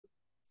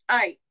All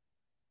right.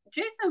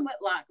 Jason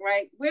Whitlock,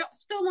 right? We're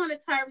still on the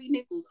Tyree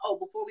Nichols. Oh,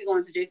 before we go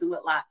into Jason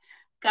Whitlock,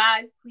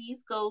 guys,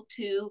 please go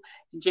to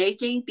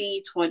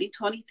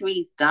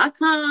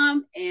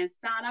jjb2023.com and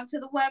sign up to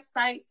the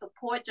website.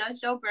 Support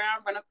Judge Joe Brown,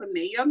 running for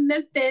mayor of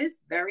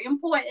Memphis. Very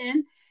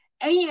important.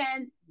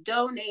 And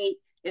donate.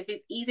 If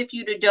it's easy for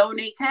you to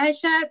donate,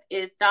 Cash App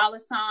is $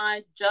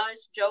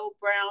 Judge Joe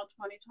Brown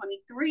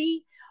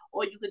 2023,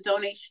 or you could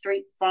donate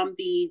straight from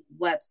the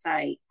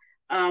website.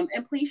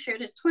 And please share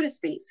this Twitter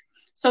space.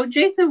 So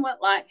Jason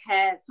Whitlock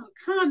had some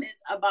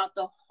comments about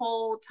the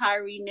whole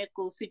Tyree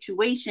Nichols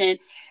situation,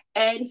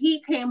 and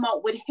he came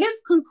up with his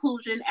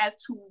conclusion as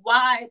to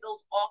why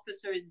those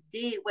officers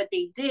did what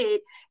they did,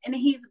 and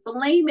he's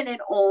blaming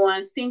it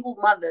on single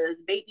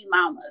mothers, baby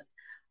mamas.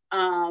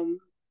 I'm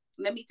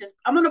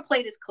going to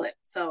play this clip,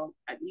 so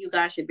you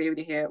guys should be able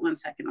to hear it. 1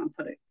 second, I'll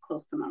put it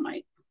close to my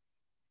mic.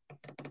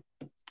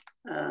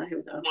 Here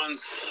we go.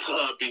 One's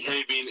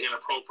behaving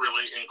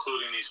inappropriately,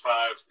 including these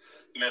 5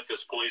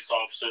 Memphis police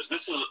officers.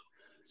 This is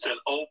an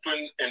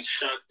open and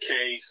shut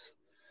case.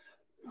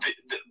 The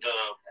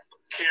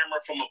camera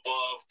from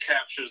above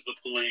captures the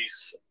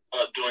police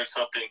doing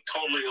something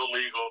totally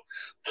illegal.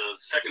 The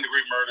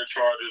second-degree murder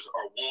charges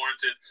are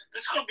warranted.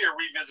 This is going to be a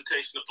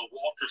revisitation of the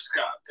Walter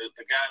Scott,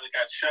 the guy that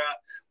got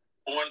shot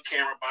on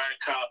camera by a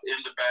cop in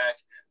the back.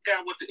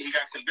 He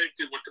got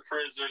convicted, went to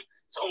prison.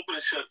 It's an open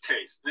and shut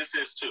case. This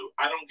is too.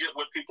 I don't get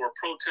what people are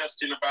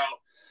protesting about.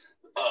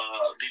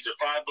 These are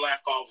 5 black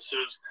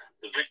officers.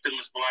 The victim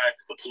is black.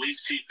 The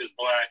police chief is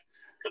black.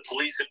 The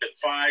police have been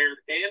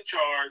fired and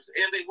charged,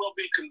 and they will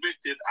be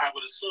convicted, I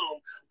would assume,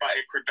 by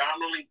a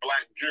predominantly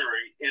black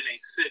jury in a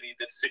city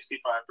that's 65%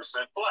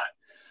 black.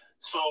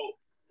 So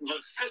the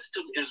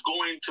system is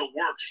going to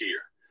work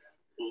here.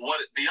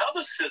 What the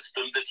other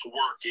system that's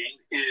working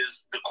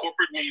is the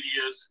corporate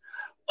media's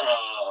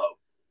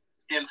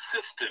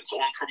insistence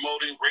on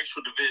promoting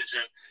racial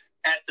division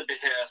at the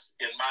behest,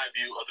 in my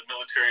view, of the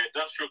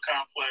military-industrial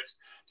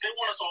complex. They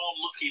want us all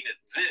looking at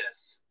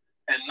this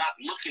and not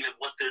looking at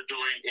what they're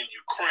doing in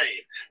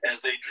Ukraine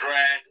as they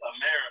drag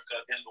America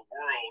and the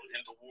world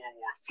into World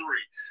War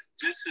III.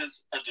 This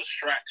is a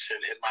distraction,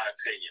 in my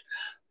opinion.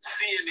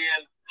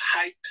 CNN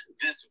hyped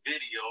this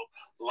video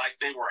like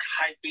they were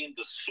hyping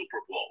the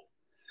Super Bowl.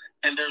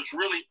 And there's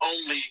really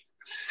only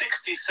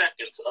 60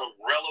 seconds of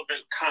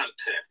relevant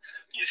content.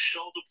 You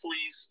show the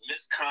police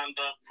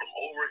misconduct from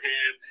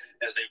overhead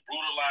as they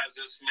brutalize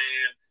this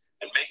man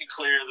and make it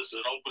clear this is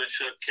an open and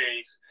shut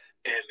case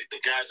and the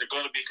guys are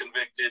going to be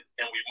convicted,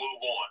 and we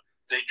move on.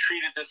 They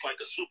treated this like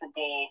a Super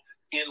Bowl,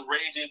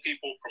 enraging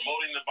people,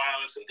 promoting the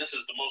violence, and this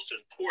is the most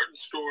important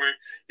story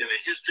in the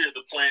history of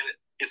the planet.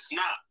 It's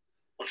not.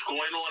 What's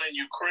going on in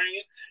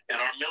Ukraine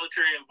and our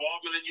military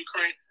involvement in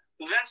Ukraine,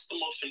 that's the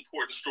most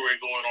important story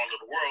going on in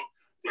the world,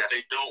 but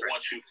they don't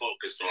want you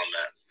focused on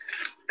that.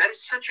 That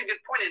is such a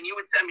good point. And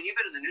you've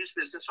been in the news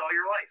business all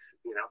your life,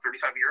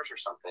 35 years or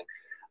something.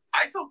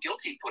 I felt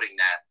guilty putting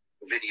that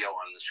video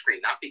on the screen,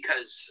 not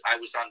because I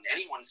was on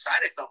anyone's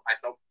side. I felt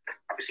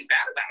obviously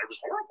bad about it. It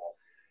was horrible.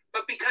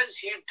 But because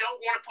you don't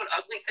want to put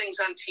ugly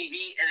things on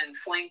TV and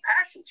inflame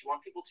passions. You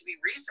want people to be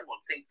reasonable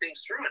and think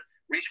things through and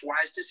reach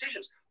wise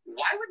decisions.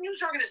 Why would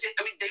news organizations,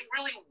 they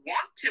really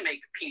want to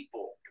make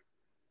people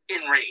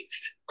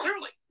enraged.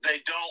 Clearly.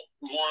 They don't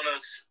want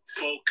us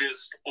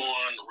focused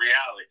on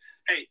reality.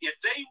 Hey, if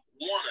they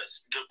want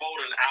us to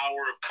devote an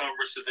hour of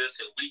coverage to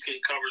this and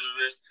weekend coverage of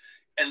this,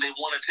 and they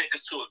want to take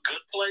us to a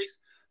good place,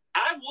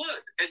 I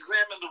would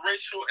examine the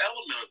racial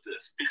element of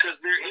this,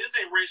 because there is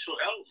a racial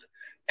element.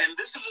 And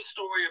this is a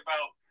story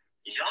about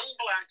young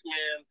black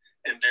men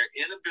and their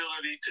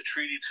inability to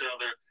treat each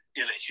other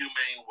in a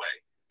humane way.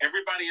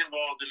 Everybody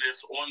involved in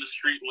this on the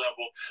street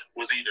level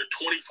was either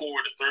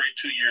 24 to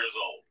 32 years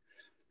old.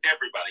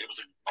 Everybody. It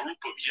was a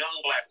group of young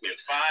black men,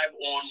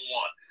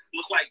 5-on-1.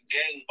 Looked like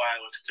gang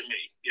violence to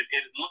me.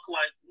 It looked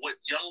like what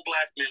young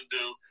black men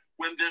do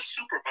when they're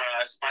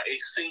supervised by a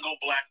single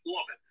black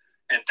woman.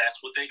 And that's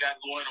what they got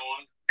going on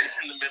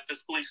in the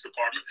Memphis Police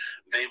Department.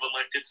 They've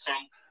elected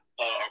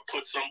or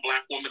put some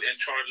black woman in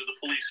charge of the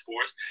police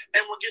force.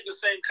 And we're getting the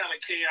same kind of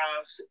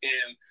chaos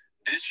and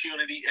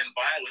disunity and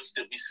violence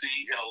that we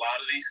see in a lot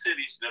of these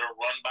cities that are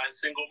run by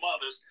single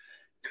mothers.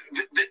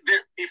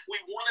 If we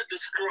want to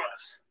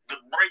discuss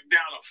the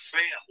breakdown of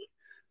family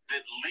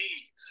that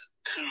leads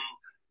to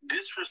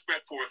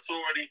disrespect for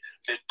authority,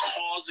 that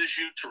causes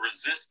you to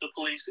resist the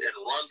police and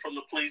run from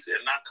the police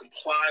and not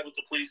comply with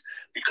the police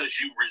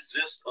because you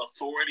resist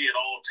authority at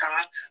all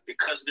times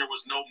because there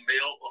was no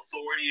male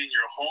authority in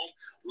your home,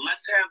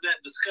 let's have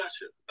that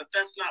discussion. But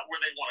that's not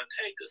where they want to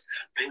take us.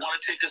 They want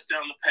to take us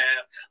down the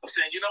path of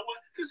saying, you know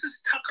what, this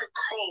is Tucker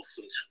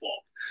Carlson's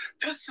fault.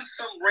 This is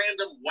some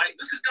random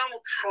this is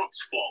Donald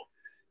Trump's fault.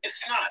 It's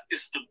not.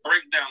 It's the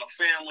breakdown of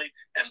family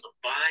and the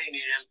buying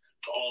in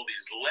to all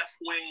these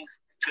left-wing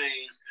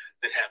things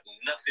that have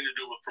nothing to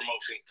do with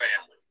promoting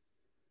family.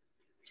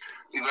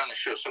 You've been on the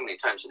show so many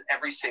times, and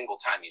every single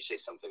time you say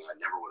something I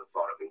never would have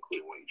thought of,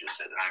 including what you just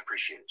said, and I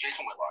appreciate it.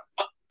 Jason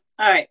Whitlock.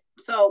 All right,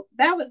 so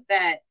that was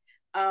that.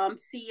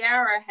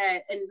 Sierra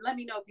had, and let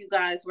me know if you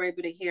guys were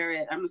able to hear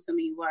it. I'm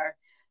assuming you were.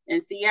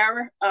 And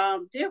Sierra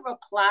did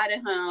reply to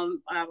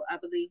him, I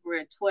believe we're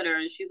at Twitter,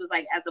 and she was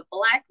like, as a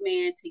Black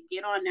man to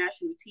get on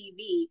national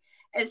TV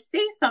and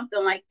say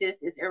something like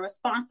this is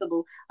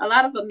irresponsible. A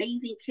lot of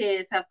amazing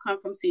kids have come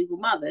from single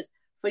mothers.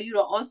 For you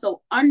to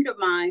also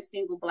undermine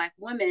single Black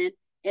women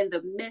in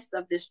the midst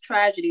of this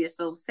tragedy is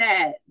so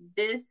sad.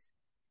 This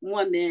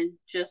woman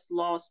just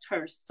lost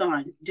her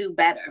son. Do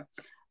better.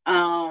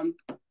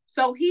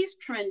 So he's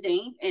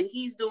trending, and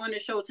he's doing the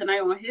show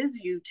tonight on his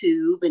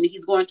YouTube, and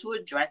he's going to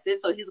address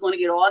it. So he's going to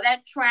get all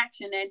that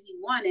traction that he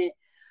wanted.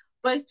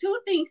 But it's two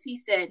things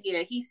he said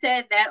here. He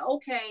said that,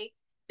 okay,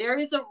 there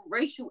is a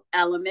racial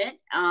element.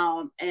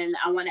 And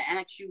I want to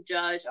ask you,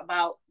 Judge,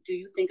 about, do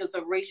you think it's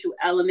a racial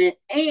element?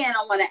 And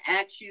I want to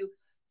ask you,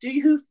 do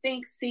you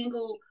think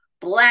single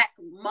Black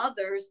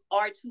mothers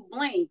are to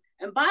blame?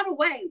 And by the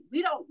way,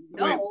 we don't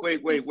know.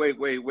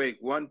 Wait.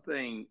 One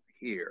thing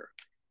here.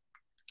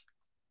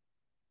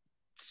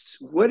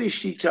 What is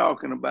she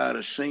talking about?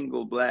 A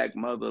single Black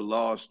mother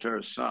lost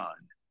her son.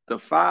 The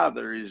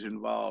father is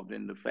involved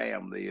in the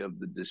family of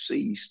the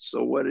deceased.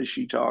 So what is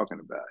she talking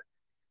about?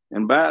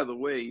 And by the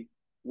way,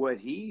 what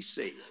he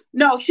said.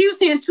 No, she was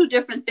saying two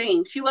different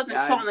things. She wasn't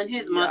calling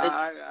his mother.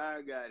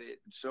 I got it.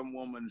 Some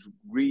woman's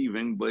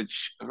grieving, but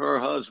her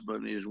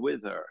husband is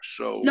with her.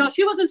 So no,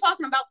 she wasn't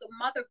talking about the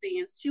mother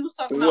being. She was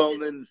talking about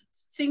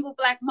single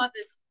Black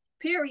mothers,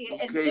 period.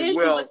 Okay, and then she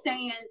was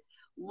saying,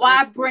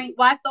 why throw in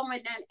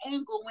that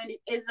angle when it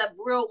is a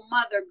real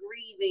mother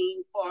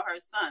grieving for her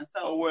son?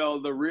 So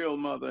the real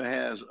mother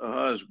has a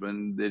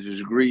husband that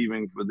is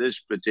grieving for this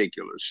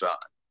particular son.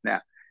 Now,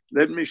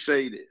 let me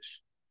say this.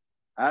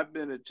 I've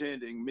been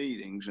attending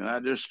meetings, and I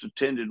just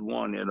attended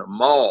one at a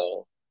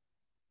mall.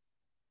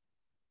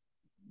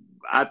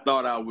 I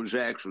thought I was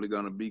actually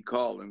going to be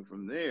calling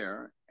from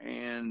there,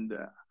 and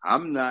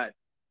I'm not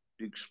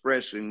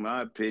expressing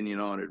my opinion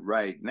on it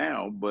right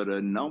now, but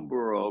a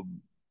number of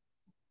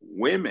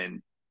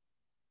women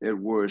that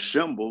were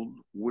assembled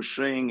were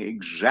saying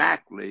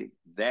exactly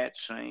that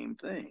same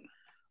thing.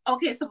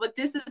 Okay, so but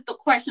this is the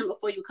question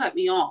before you cut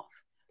me off.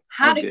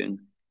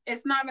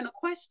 It's not even a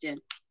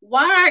question.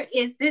 Why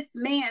is this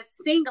man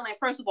singling,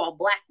 first of all,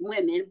 Black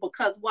women?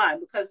 Because why?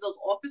 Because those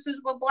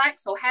officers were Black.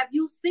 So have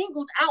you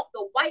singled out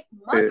the white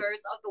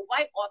mothers of the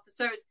white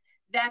officers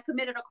that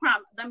committed a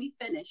crime? Let me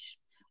finish.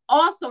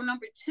 Also,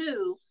 number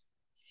two,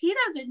 he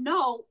doesn't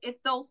know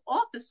if those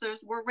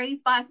officers were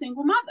raised by a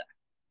single mother.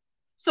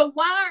 So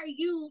why are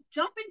you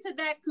jumping to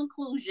that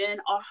conclusion,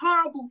 a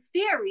horrible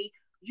theory?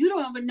 You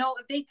don't even know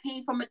if they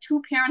came from a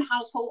two-parent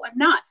household or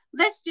not.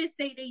 Let's just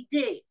say they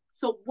did.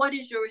 So what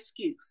is your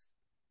excuse?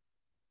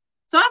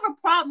 So I have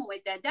a problem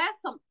with that.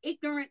 That's some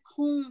ignorant,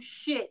 coon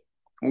shit.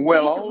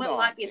 Well, hold on.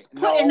 Like it's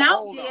putting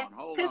out there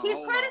because he's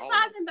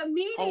criticizing the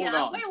media.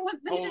 Let me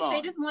just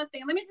say this one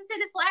thing. Let me just say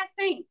this last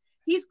thing.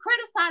 He's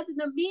criticizing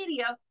the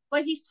media,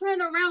 but he's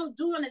turning around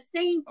doing the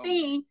same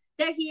thing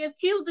that he is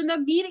accusing the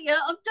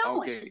media of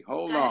doing. Okay,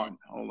 hold on.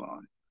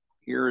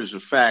 Here is a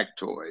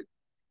factoid.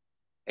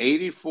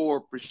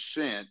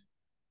 84%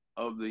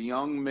 of the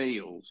young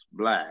males,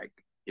 Black,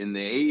 in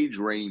the age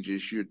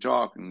ranges you're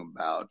talking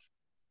about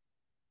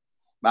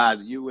by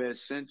the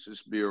U.S.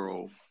 Census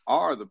Bureau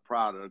are the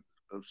product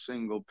of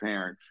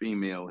single-parent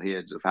female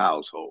heads of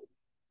household.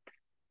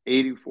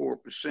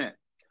 84%.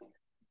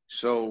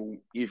 So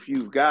if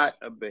you've got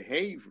a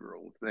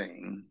behavioral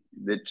thing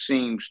that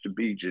seems to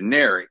be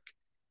generic,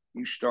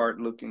 you start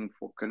looking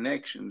for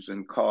connections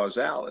and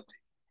causality.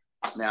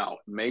 Now,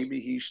 maybe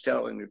he's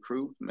telling the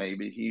truth,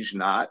 maybe he's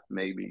not,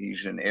 maybe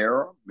he's in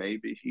error,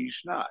 maybe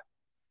he's not.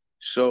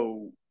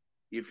 So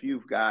if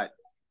you've got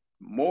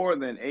more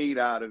than 8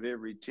 out of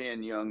every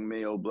 10 young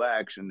male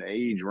Blacks in the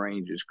age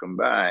ranges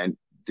combined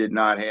did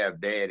not have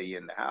daddy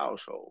in the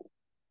household,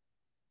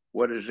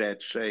 what does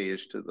that say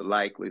as to the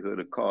likelihood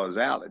of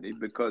causality?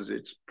 Because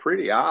it's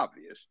pretty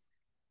obvious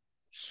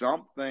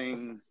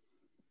something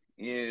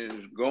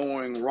is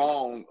going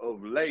wrong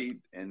of late,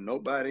 and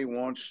nobody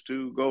wants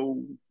to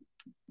go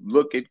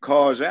look at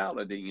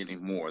causality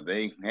anymore.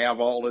 They have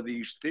all of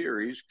these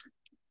theories,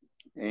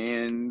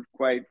 and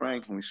quite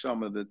frankly,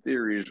 some of the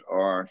theories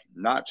are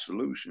not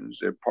solutions.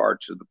 They're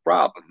parts of the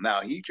problem.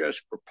 Now, he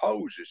just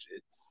proposes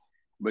it,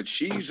 but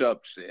she's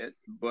upset.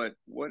 But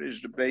what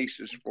is the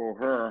basis for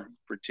her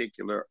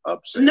particular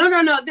upset? No.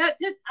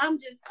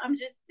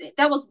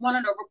 That was one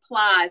of the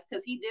replies,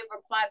 because he did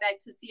reply back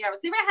to Sierra.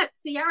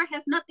 Sierra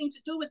has nothing to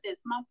do with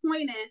this. My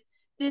point is,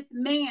 this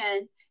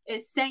man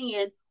is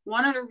saying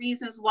one of the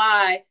reasons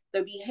why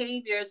the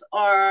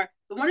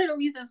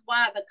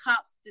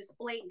cops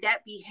displayed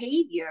that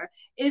behavior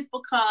is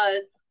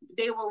because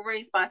they were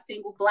raised by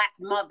single Black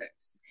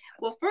mothers.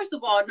 Well, first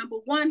of all, number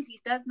one, he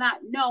does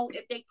not know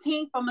if they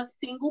came from a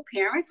single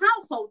parent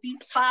household.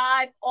 These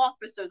 5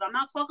 officers, I'm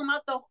not talking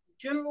about the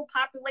general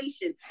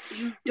population.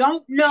 You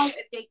don't know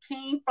if they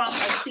came from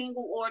a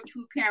single or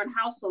 2-parent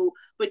household,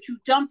 but you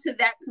jump to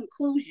that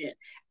conclusion.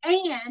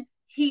 And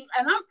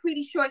and I'm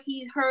pretty sure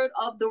he heard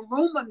of the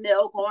rumor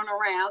mill going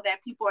around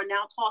that people are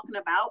now talking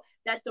about,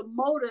 that the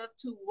motive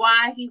to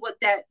why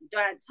that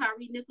Tyre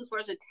Nichols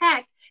was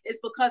attacked is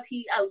because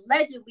he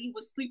allegedly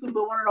was sleeping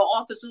with one of the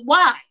officers'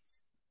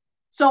 wives.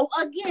 So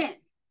again,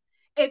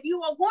 if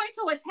you are going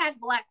to attack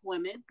black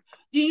women,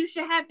 then you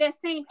should have that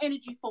same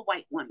energy for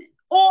white women,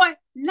 or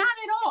not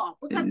at all,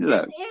 because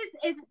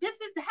this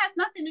has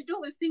nothing to do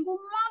with single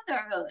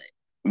motherhood.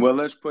 Well,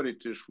 let's put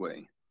it this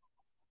way.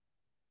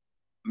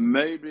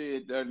 Maybe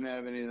it doesn't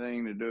have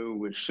anything to do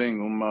with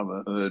single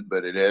motherhood,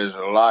 but it has a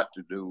lot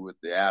to do with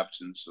the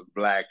absence of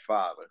black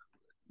fatherhood.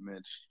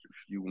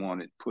 If you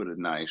want it put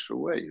a nicer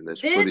way,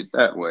 let's put it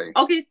that way.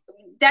 Okay,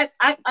 that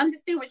I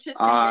understand what you're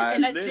saying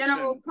in a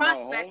general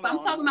prospect, but I'm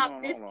talking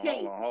about this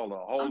case. Hold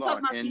on. I'm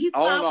talking about these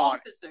 5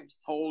 officers.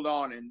 Hold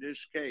on. In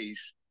this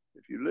case,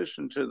 if you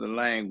listen to the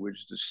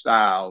language, the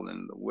style,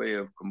 and the way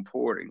of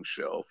comporting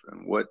self,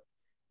 and what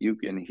you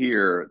can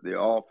hear the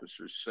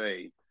officers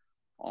say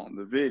on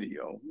the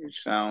video, it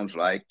sounds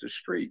like the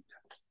street.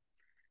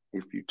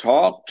 If you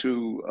talk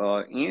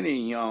to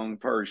any young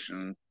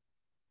person,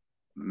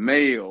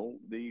 male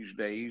these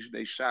days,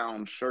 they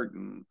sound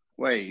certain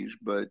ways,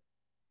 but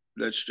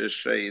let's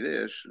just say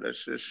this.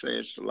 Let's just say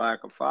it's the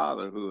lack of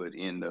fatherhood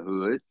in the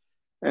hood,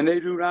 and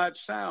they do not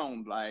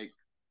sound like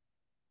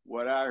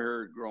what I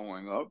heard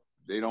growing up.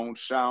 They don't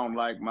sound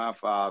like my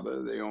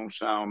father. They don't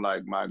sound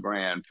like my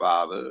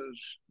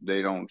grandfathers.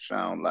 They don't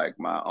sound like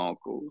my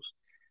uncles.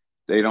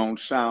 They don't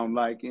sound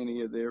like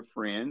any of their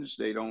friends.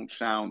 They don't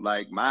sound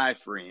like my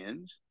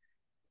friends.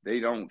 They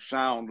don't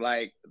sound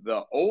like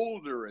the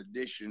older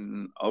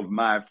edition of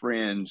my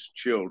friends'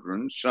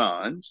 children,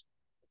 sons,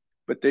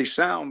 but they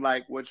sound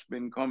like what's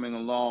been coming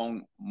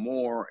along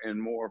more and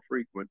more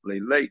frequently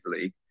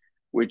lately,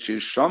 which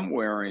is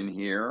somewhere in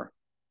here,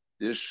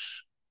 this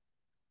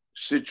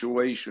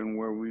situation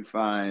where we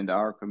find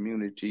our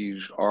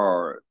communities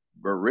are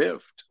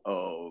bereft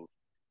of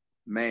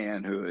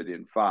manhood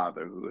and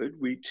fatherhood.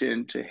 We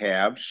tend to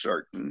have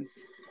certain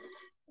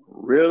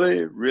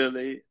really,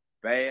 really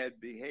bad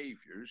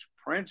behaviors,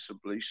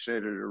 principally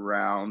centered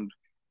around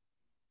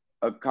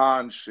a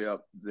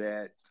concept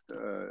that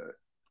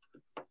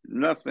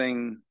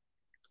nothing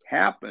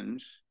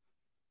happens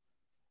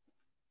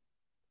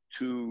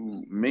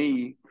to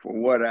me for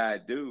what I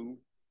do.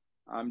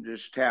 I'm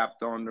just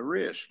tapped on the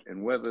wrist.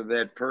 And whether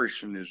that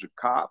person is a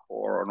cop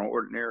or an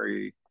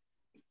ordinary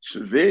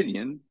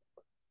civilian,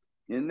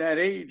 in that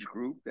age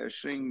group, there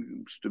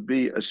seems to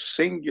be a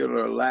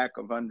singular lack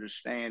of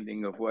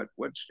understanding of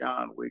what's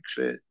John Wick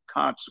said,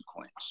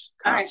 consequence.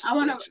 All right, I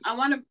want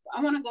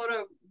to go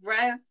to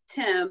Rev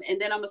Tim, and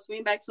then I'm gonna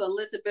swing back to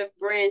Elizabeth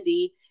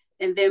Brandy,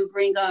 and then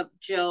bring up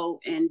Joe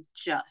and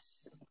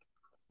Just.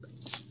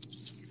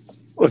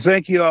 Well,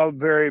 thank you all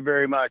very,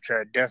 very much.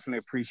 I definitely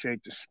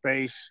appreciate the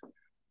space.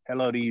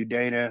 Hello to you,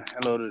 Dana.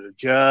 Hello to the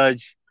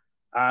judge.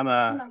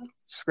 I'm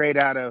straight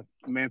out of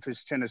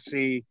Memphis,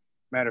 Tennessee.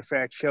 Matter of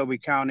fact, Shelby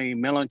County,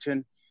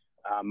 Millington.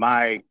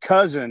 My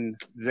cousin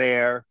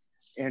there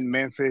in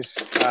Memphis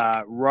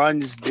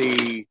runs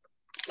the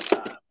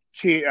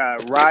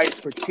Rise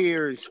for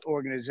Tears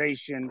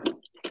organization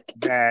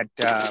that...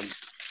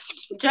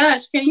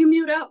 Josh, can you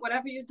mute up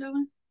whatever you're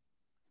doing?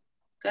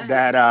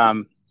 That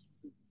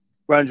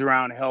runs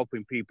around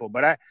helping people.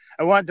 But I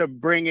want to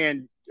bring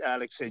in,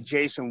 like I said,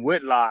 Jason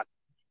Whitlock,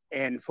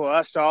 and for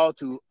us all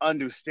to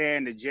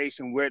understand that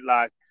Jason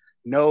Whitlock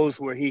knows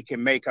where he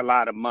can make a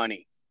lot of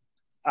money.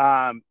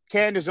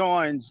 Candace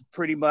Owens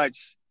pretty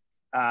much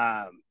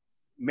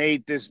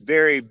made this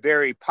very,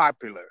 very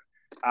popular.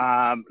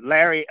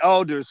 Larry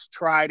Elders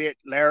tried it.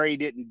 Larry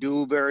didn't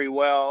do very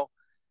well.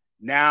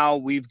 Now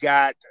we've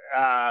got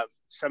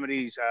some of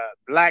these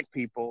black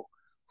people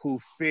who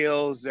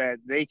feels that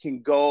they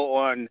can go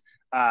on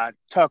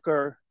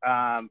Tucker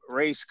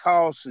Race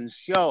Carlson's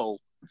show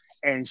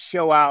and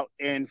show out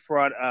in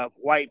front of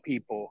white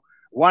people.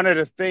 One of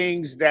the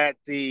things that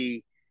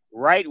the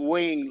right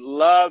wing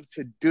love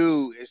to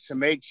do is to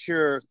make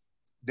sure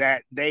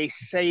that they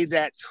say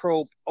that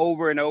trope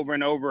over and over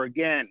and over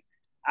again.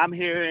 I'm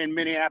here in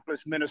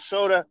Minneapolis,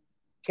 Minnesota.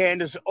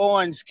 Candace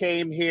Owens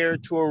came here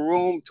to a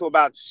room to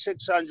about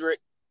 600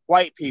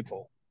 white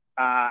people.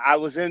 I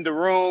was in the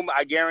room.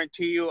 I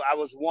guarantee you I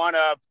was one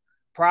of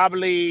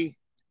probably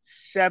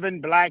 7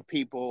 black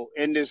people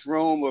in this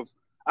room of,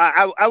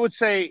 I would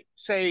say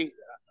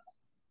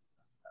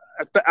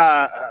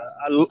a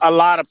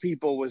lot of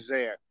people was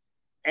there.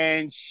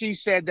 And she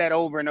said that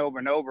over and over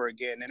and over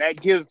again. And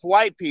that gives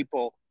white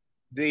people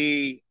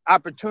the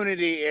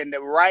opportunity and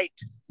the right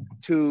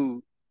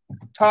to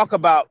talk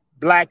about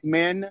black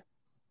men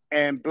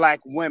and black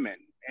women.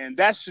 And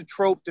that's the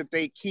trope that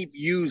they keep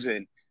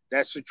using.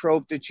 That's the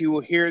trope that you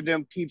will hear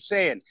them keep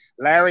saying.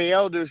 Larry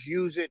Elders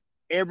use it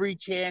every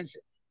chance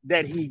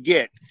that he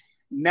get.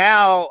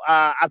 Now,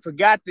 I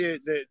forgot the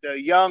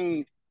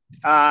young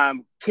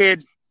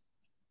kid,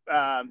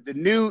 the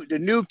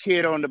new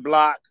kid on the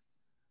block,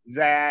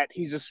 that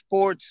he's a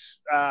sports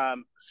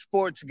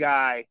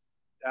guy.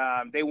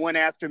 They went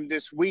after him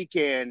this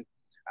weekend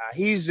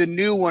He's the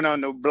new one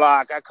on the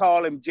block. I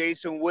call him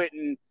Jason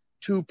Witten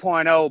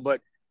 2.0.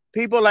 But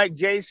people like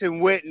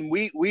Jason Witten,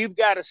 we've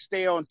got to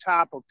stay on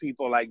top of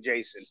people like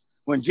Jason.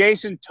 When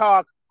Jason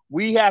talks,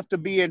 we have to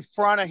be in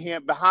front of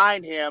him,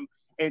 behind him,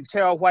 and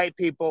tell white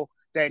people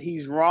that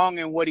he's wrong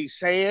in what he's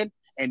saying,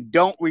 and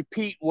don't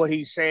repeat what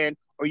he's saying,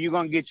 or you're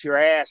going to get your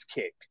ass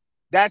kicked.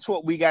 That's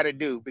what we got to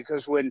do,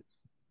 because when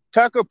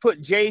Tucker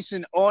put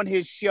Jason on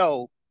his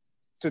show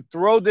to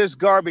throw this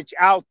garbage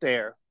out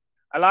there,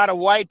 a lot of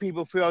white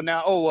people feel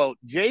now, oh, well,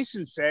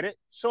 Jason said it,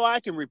 so I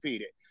can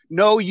repeat it.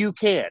 No, you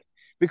can't,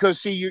 because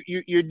see,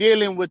 you're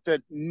dealing with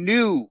the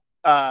new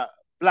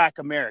Black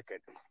American,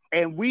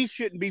 and we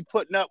shouldn't be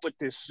putting up with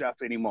this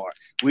stuff anymore.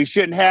 We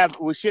shouldn't have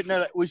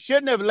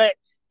let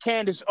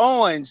Candace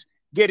Owens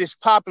get as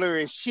popular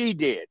as she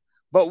did,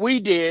 but we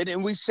did,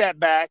 and we sat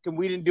back and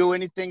we didn't do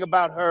anything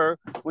about her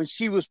when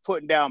she was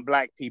putting down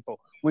Black people,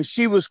 when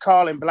she was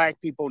calling Black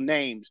people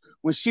names,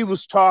 when she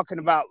was talking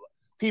about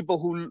people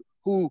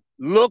who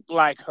looked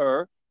like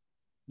her,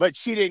 but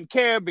she didn't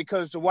care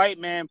because the white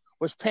man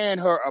was paying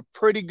her a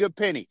pretty good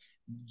penny.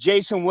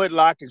 Jason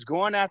Whitlock is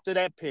going after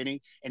that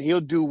penny, and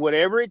he'll do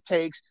whatever it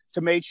takes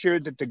to make sure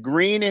that the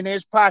green in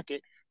his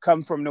pocket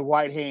come from the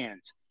white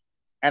hands.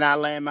 And I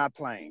land my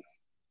plane.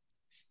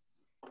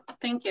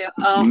 Thank you.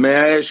 May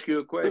I ask you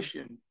a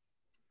question?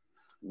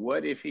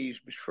 What if he's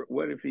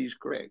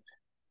correct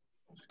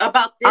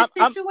about this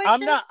situation?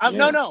 I'm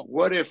not. No.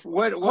 What if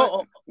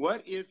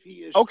he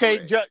is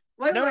okay?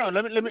 Wait.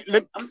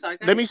 I'm sorry.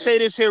 Let me say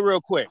this here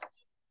real quick.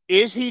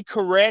 Is he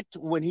correct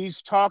when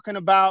he's talking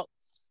about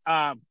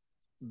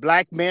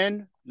Black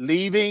men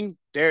leaving?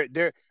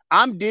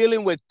 I'm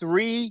dealing with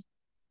 3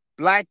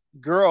 Black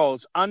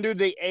girls under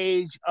the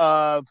age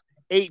of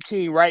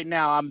 18 right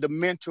now. I'm the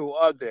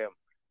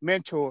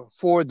mentor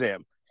for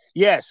them.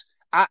 Yes,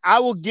 I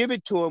will give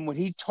it to him when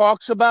he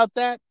talks about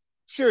that.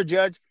 Sure,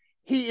 Judge,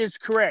 he is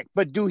correct.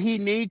 But do he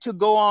need to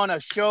go on a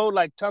show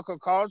like Tucker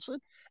Carlson?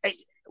 Hey,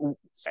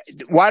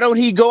 why don't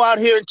he go out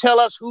here and tell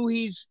us who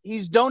he's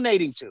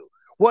donating to?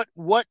 What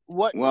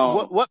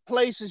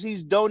places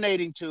he's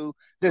donating to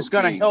that's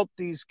going to help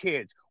these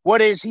kids?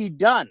 What has he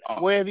done?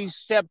 Where have he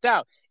stepped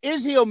out?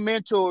 Is he a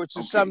mentor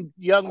to some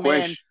young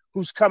man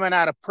who's coming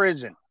out of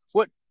prison?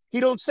 He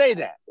don't say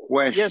that.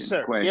 Yes,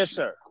 sir. Yes,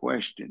 sir.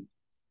 Question.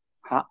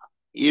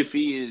 If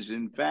he is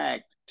in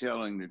fact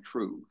telling the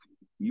truth,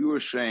 you are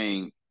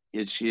saying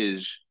it's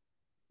his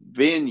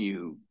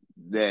venue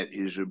that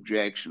is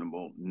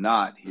objectionable,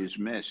 not his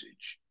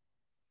message.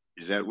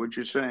 Is that what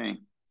you're saying?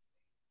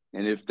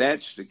 And if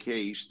that's the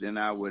case, then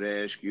I would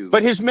ask you.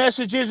 But his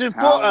message isn't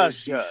for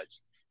us,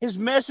 Judge. His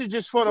message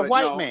is for the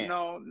white man.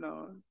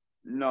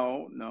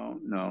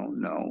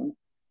 No.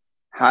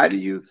 How do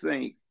you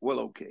think? Well,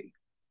 okay.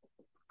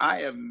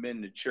 I haven't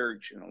been to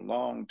church in a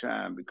long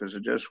time because I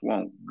just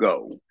won't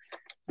go,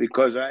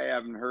 because I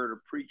haven't heard a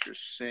preacher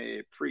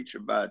preach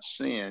about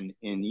sin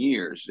in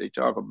years. They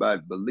talk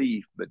about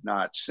belief, but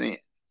not sin.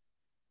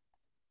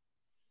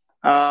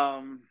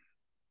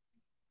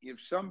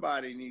 If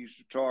somebody needs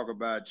to talk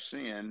about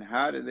sin,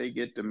 how do they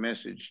get the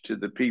message to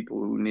the people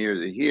who need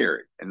to hear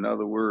it? In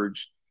other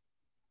words,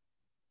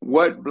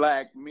 what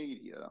Black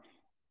media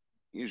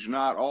is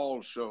not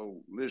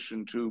also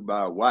listened to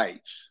by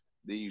whites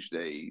these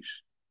days,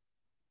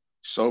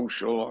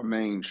 social or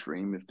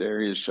mainstream, if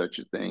there is such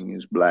a thing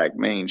as Black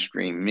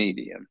mainstream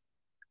media?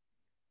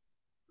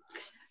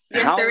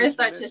 Yes, there is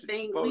such a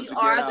thing. We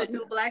are the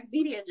new Black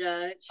media,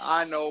 Judge.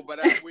 I know, but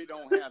we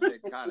don't have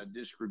that kind of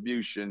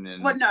distribution,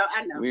 and well, no,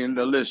 I know we're in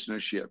the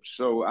listenership.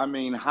 So, I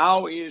mean,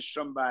 how is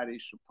somebody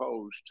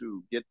supposed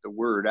to get the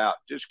word out?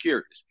 Just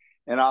curious.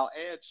 And I'll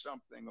add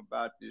something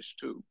about this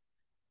too.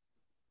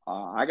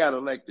 I got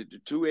elected to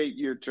 2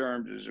 8-year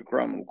terms as a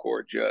criminal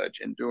court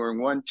judge, and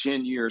during one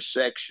 10-year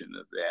section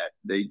of that,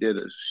 they did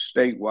a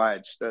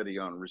statewide study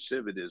on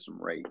recidivism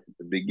rate. At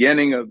the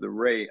beginning of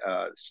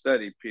the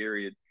study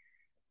period,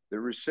 the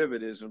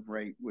recidivism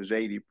rate was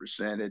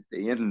 80%. At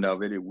the end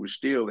of it, it was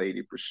still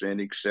 80%,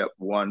 except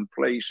one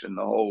place in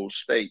the whole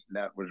state, and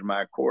that was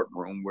my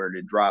courtroom, where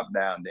it dropped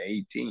down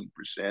to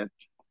 18%.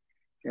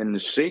 And the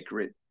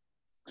secret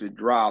to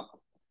drop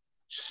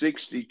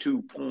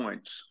 62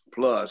 points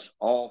plus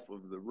off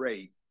of the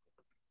rate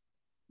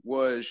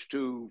was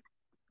to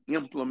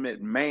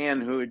implement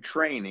manhood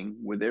training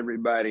with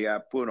everybody I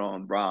put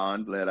on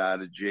bond, let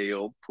out of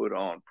jail, put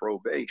on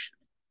probation.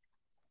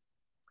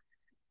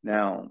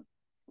 Now,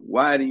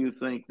 why do you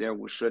think there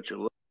was such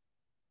a...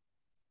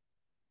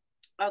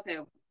 Okay,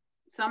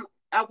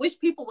 I wish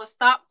people would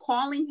stop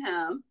calling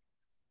him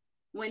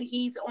when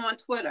he's on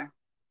Twitter.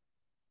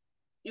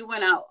 You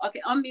went out.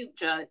 Okay, unmute,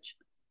 Judge.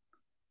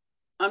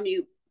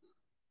 Unmute.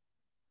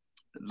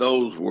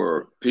 Those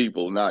were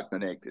people not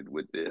connected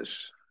with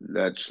this.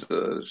 That's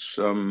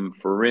some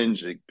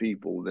forensic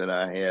people that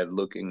I had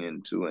looking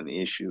into an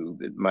issue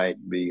that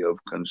might be of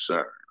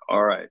concern.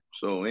 All right.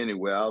 So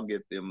anyway, I'll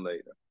get them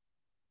later.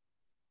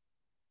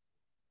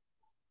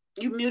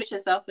 You muted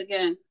yourself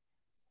again.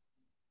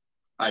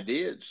 I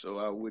did, so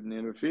I wouldn't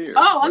interfere.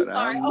 Oh, I'm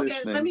sorry. Okay,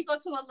 let me go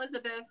to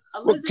Elizabeth.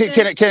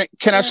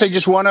 Can I say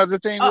just one other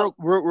thing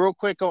real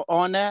quick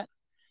on that?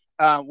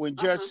 When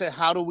Judge said,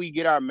 how do we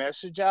get our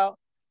message out?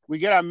 We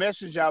get our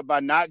message out by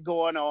not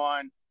going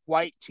on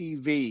white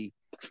TV,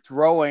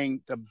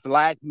 throwing the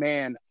black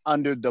man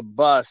under the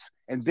bus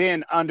and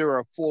then under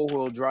a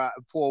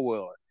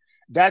four-wheeler.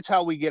 That's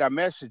how we get our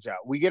message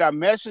out. We get our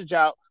message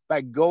out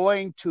by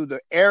going to the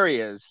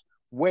areas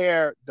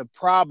where the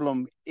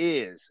problem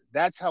is.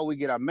 That's how we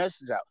get our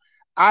message out.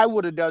 I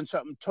would have done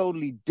something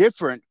totally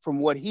different from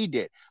what he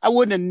did. I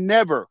wouldn't have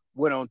never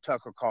went on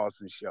Tucker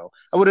Carlson's show.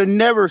 I would have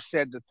never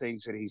said the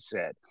things that he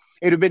said.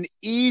 It'd have been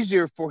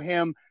easier for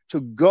him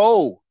to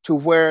go to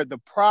where the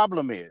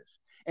problem is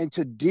and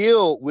to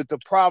deal with the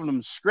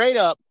problem straight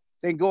up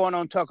than going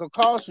on Tucker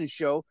Carlson's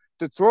show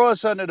to throw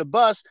us under the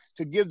bus,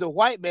 to give the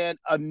white man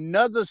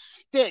another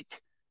stick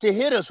to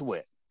hit us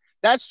with.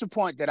 That's the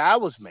point that I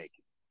was making.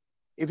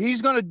 If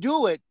he's going to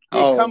do it,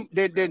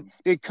 then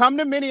come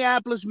to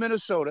Minneapolis,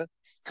 Minnesota,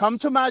 come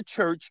to my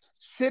church,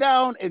 sit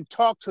down and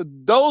talk to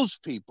those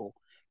people,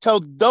 tell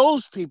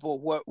those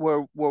people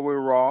where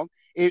we're wrong.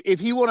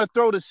 If he want to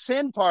throw the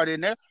sin part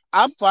in there,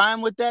 I'm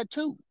fine with that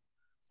too.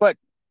 But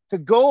to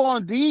go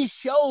on these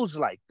shows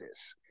like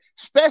this,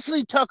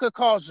 especially Tucker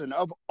Carlson,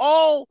 of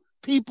all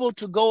people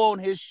to go on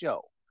his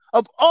show,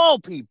 I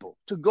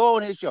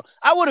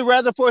would have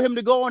rather for him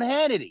to go on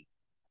Hannity.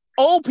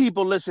 Old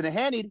people listen to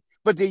Hannity,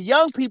 but the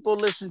young people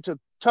listen to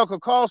Tucker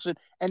Carlson,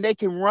 and they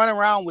can run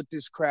around with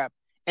this crap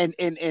and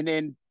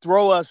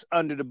throw us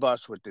under the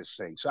bus with this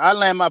thing. So I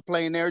land my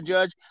plane there,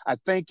 Judge. I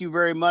thank you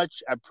very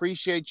much. I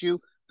appreciate you.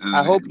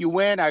 I hope you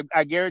win.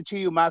 I guarantee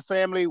you my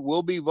family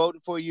will be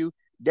voting for you.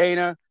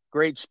 Dana,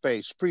 great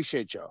space.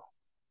 Appreciate y'all.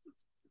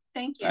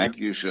 Thank you. Thank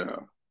you,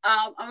 sir.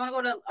 I'm going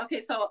to go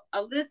to, so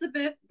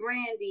Elizabeth,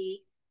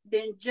 Brandy,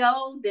 then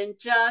Joe, then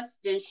Just,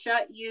 then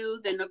Shut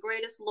You, then the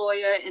greatest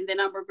lawyer, and then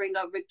I'm going to bring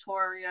up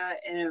Victoria,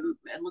 and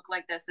it looked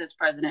like that says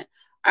president.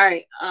 All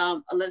right,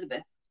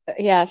 Elizabeth.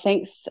 Yeah,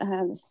 thanks.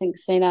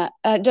 Thanks, Dana.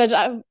 Judge,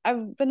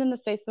 I've been in the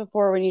space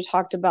before when you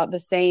talked about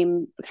the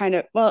same kind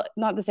of, well,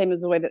 not the same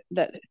as the way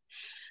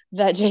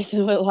that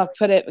Jason Whitlock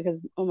put it,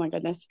 because, oh my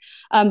goodness.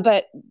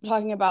 But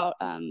talking about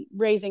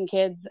raising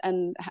kids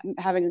and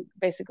having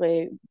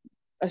basically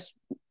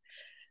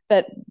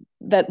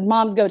that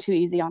moms go too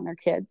easy on their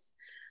kids.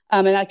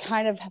 And I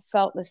kind of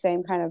felt the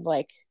same kind of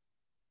like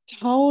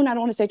tone. I don't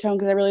want to say tone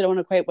because I really don't want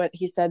to equate what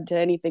he said to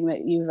anything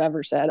that you've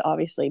ever said,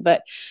 obviously.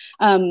 But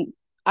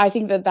I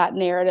think that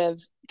narrative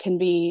can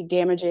be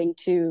damaging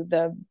to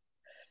the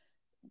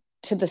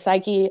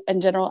psyche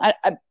in general.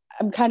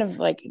 I'm kind of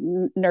like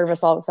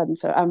nervous all of a sudden.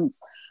 So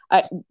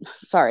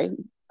sorry.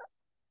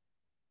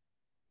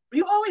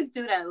 You always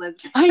do that,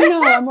 Elizabeth. I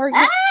know, I'm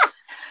working.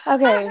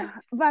 Okay.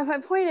 But my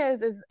point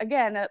is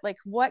again, like,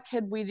 what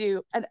could we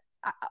do? And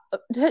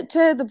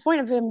to the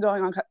point of him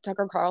going on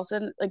Tucker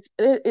Carlson, like,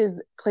 it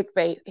is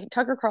clickbait.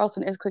 Tucker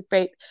Carlson is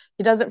clickbait.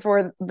 He does it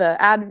for the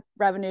ad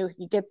revenue.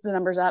 He gets the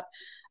numbers up.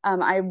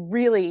 I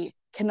really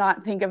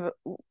cannot think of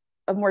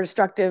a more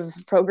destructive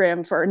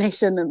program for our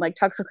nation than like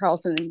Tucker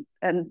Carlson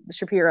and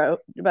Shapiro,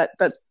 but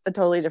that's a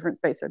totally different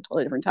space or a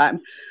totally different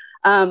time.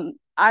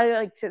 I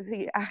like to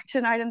see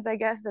action items, I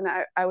guess, and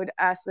I would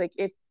ask, like,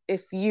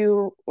 if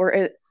you were,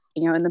 in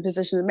the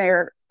position of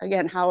mayor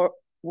again,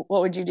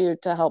 what would you do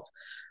to help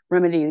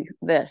remedy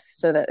this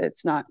so that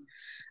it's not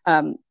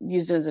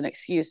used as an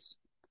excuse?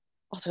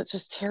 Also, it's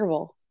just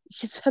terrible.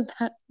 You said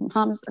that,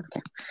 mom's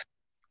okay.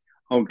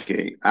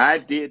 Okay, I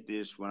did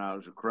this when I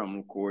was a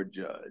criminal court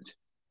judge.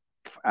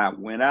 I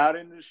went out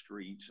in the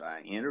streets.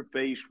 I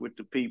interfaced with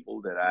the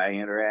people that I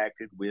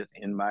interacted with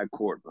in my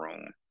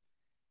courtroom.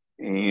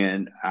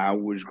 And I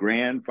was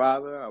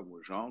grandfather, I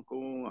was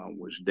uncle, I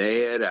was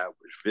dad, I was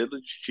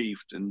village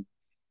chieftain.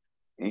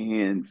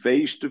 And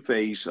face to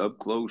face, up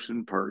close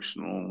and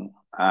personal,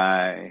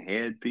 I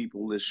had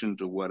people listen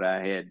to what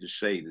I had to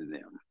say to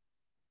them.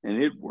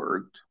 And it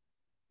worked.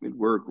 It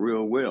worked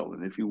real well.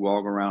 And if you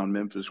walk around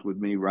Memphis with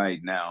me right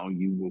now,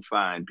 you will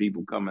find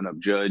people coming up,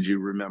 Judge, you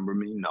remember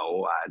me?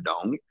 No, I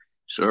don't.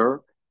 Sir,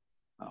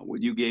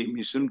 well, you gave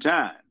me some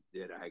time.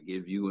 Did I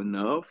give you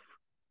enough?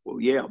 Well,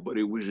 yeah, but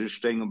it was this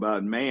thing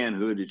about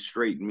manhood. It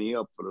straightened me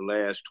up for the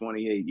last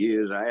 28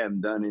 years. I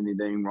haven't done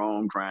anything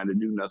wrong, trying to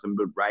do nothing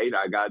but right.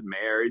 I got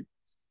married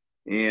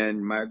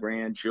and my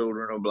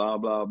grandchildren are blah,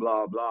 blah,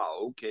 blah, blah.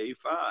 Okay,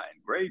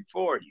 fine. Great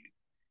for you.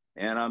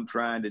 And I'm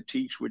trying to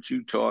teach what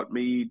you taught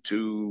me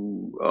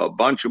to a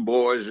bunch of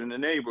boys in the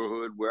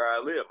neighborhood where I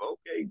live.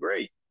 Okay,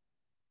 great.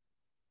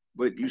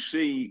 But you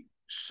see,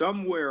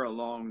 somewhere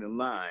along the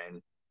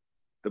line,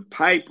 the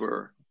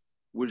piper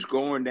was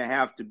going to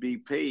have to be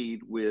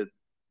paid with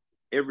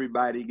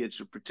everybody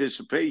gets a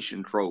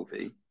participation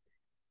trophy.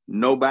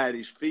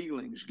 Nobody's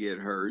feelings get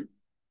hurt.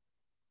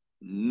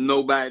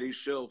 Nobody's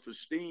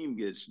self-esteem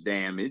gets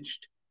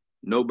damaged.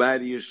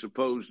 Nobody is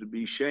supposed to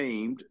be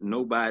shamed.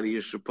 Nobody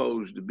is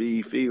supposed to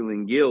be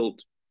feeling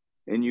guilt.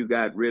 And you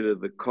got rid of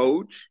the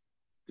coach,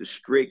 the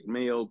strict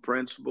male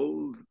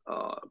principal,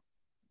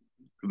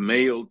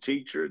 male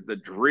teacher, the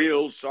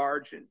drill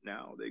sergeant.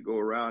 Now they go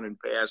around and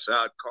pass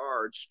out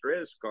cards,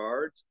 stress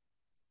cards,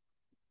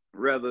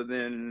 rather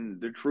than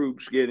the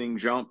troops getting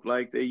jumped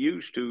like they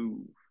used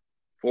to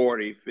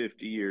 40,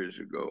 50 years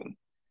ago.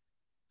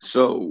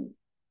 So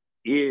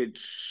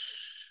it's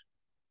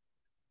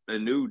a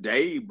new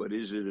day, but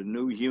is it a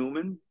new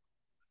human?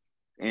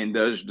 And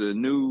does the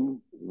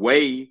new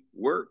way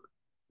work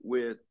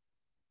with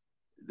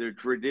the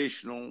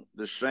traditional,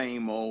 the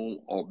same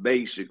old or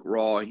basic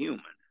raw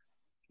human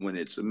when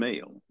it's a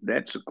male?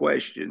 That's a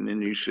question.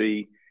 And you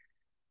see,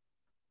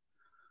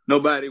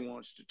 nobody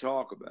wants to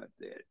talk about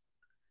that.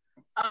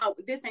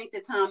 This ain't the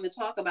time to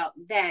talk about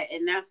that,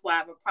 and that's why I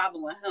have a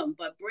problem with him.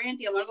 But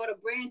Brandy, I'm gonna go to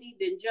Brandy,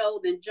 then Joe,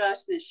 then Josh,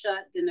 then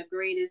Shut, then the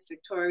greatest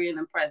Victoria,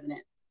 and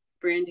President.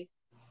 Brandy.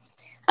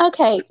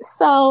 Okay,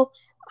 so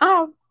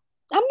I'm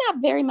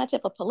not very much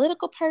of a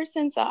political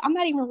person, so I'm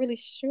not even really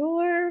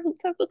sure who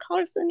Tucker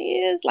Carlson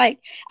is.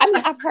 Like, I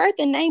mean, I've heard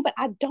the name, but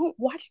I don't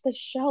watch the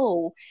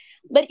show.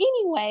 But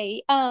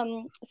anyway,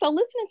 so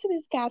listening to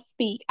this guy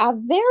speak, I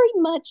very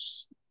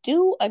much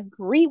do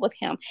agree with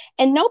him.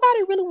 And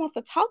nobody really wants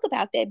to talk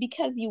about that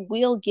because you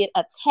will get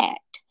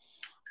attacked.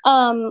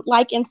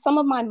 Like in some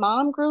of my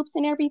mom groups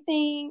and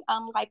everything,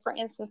 like for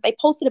instance, they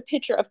posted a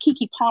picture of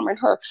Keke Palmer and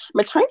her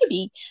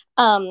maternity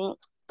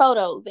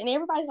photos, and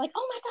everybody's like,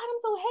 oh my God, I'm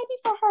so happy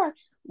for her.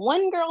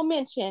 One girl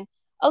mentioned,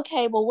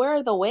 okay, well, where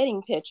are the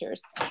wedding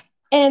pictures?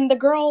 And the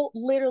girl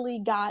literally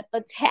got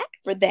attacked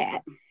for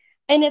that.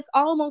 And it's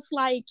almost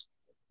like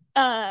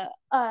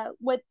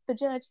what the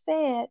judge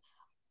said,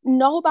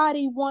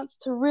 nobody wants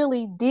to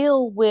really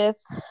deal with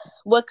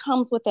what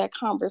comes with that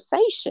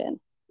conversation.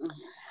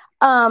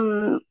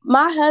 My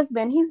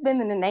husband, he's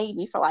been in the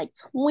Navy for like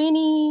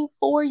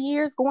 24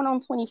 years, going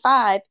on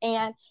 25.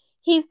 And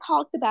he's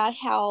talked about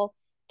how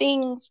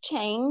things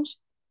change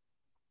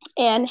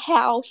and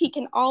how he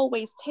can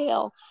always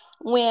tell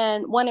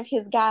when one of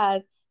his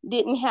guys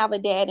didn't have a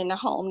dad in the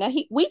home. Now,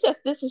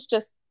 this is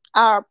just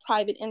our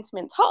private,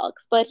 intimate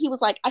talks, but he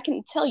was like, I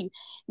can tell you,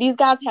 these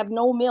guys have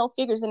no male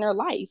figures in their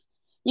life.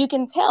 You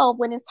can tell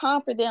when it's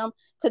time for them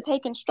to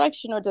take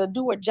instruction or to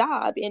do a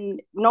job,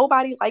 and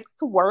nobody likes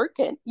to work.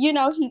 And, you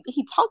know,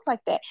 he talks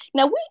like that.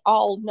 Now, we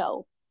all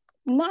know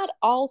not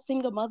all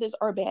single mothers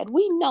are bad.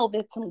 We know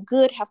that some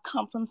good have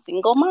come from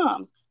single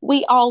moms.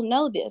 We all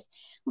know this.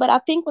 But I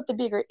think what the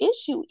bigger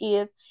issue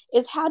is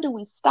how do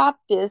we stop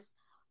this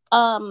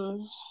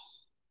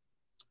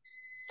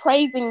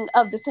praising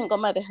of the single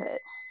motherhood?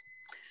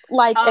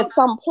 Like at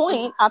some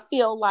point, I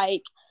feel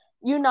like,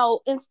 you know,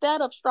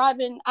 instead of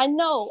striving, I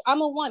know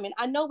I'm a woman.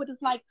 I know what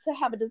it's like to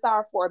have a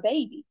desire for a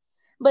baby.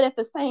 But at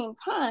the same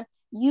time,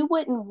 you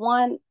wouldn't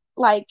want,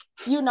 like,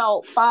 you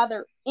know,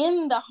 father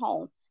in the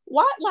home.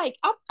 Why? Like,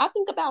 I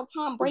think about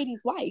Tom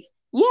Brady's wife.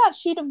 Yeah,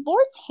 she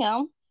divorced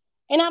him.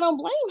 And I don't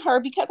blame her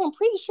because I'm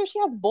pretty sure she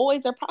has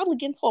boys. They're probably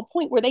getting to a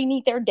point where they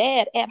need their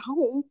dad at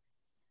home,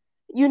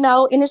 you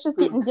know, and it's just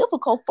getting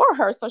difficult for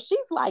her. So she's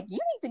like, you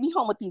need to be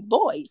home with these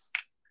boys.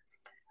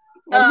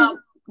 And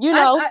you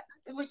know,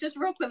 just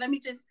real quick, let me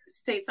just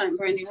say something,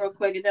 Brandy, real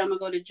quick, and then I'm gonna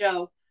go to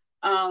Joe.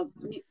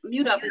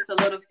 Mute up, it's a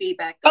little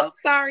feedback though. Oh,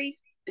 sorry.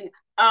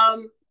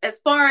 As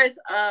far as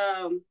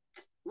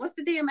what's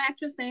the damn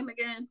actress name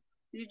again?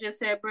 You just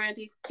said,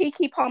 Brandy?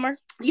 Keke Palmer.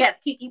 Yes,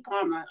 Keke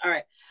Palmer. All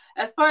right.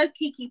 As far as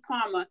Keke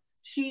Palmer,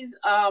 she's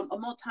a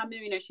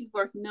multimillionaire. She's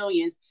worth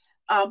millions.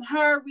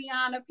 Her,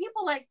 Rihanna,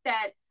 people like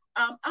that.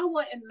 I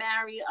wouldn't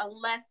marry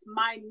unless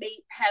my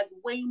mate has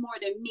way more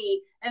than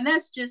me. And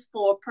that's just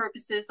for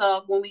purposes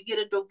of when we get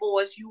a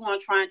divorce, you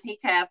want to try and take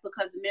half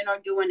because men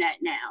are doing that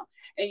now.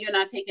 And you're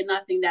not taking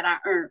nothing that I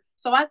earned.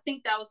 So I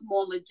think that was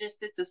more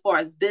logistics as far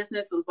as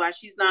business, is why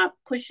she's not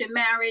pushing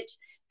marriage.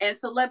 And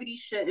celebrities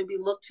shouldn't be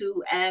looked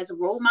to as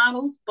role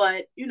models.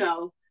 But, you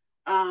know,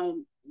 her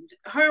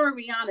and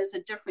Rihanna is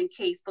a different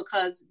case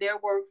because they're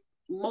worth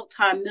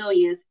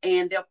multi-millions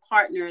and their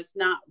partner is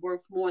not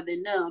worth more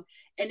than them,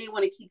 and they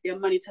want to keep their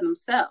money to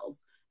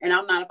themselves. And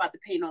I'm not about to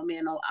pay no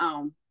man no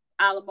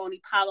alimony,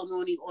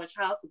 palimony, or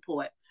child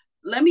support.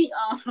 Let me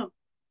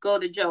go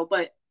to Joe,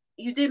 but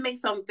you did make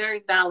some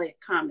very valid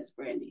comments,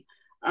 Brandy.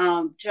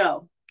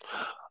 Joe.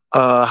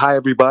 Hi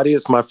everybody,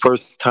 it's my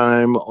first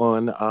time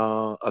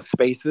on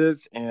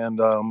Spaces,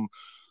 and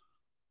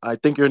I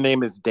think your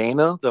name is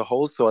Dana, the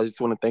host, so I just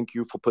want to thank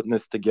you for putting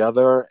this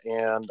together.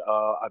 And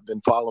I've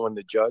been following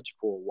the judge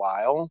for a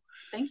while.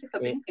 Thank you for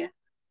being here.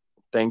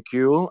 Thank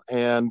you.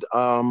 And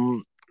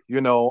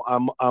you know,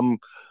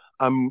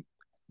 I'm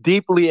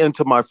deeply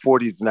into my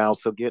 40s now,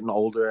 so getting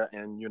older,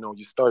 and you know,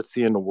 you start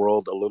seeing the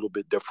world a little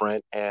bit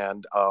different.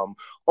 And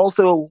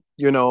also,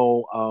 you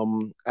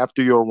know,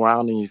 after you're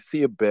around and you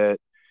see a bit,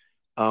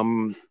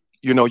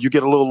 you know, you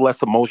get a little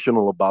less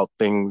emotional about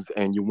things,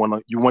 and you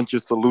want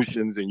your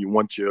solutions, and you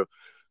want your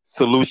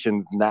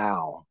solutions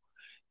now.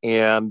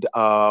 And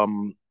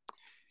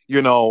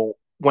you know,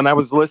 when I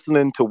was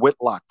listening to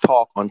Whitlock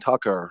talk on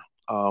Tucker,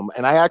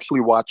 and I actually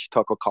watched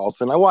Tucker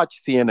Carlson, I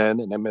watched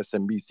CNN and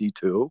MSNBC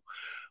too,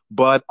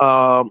 but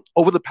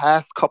over the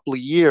past couple of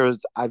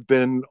years, I've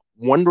been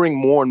wondering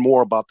more and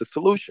more about the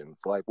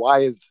solutions. Like, why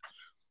is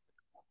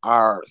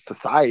our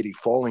society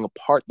falling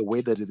apart the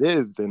way that it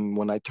is? And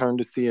when I turned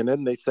to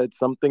CNN, they said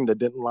something that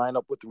didn't line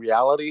up with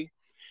reality.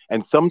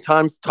 And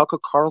sometimes Tucker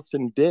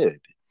Carlson did.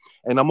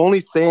 And I'm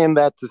only saying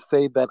that to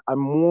say that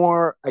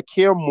I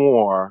care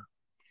more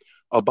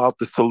about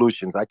the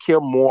solutions. I care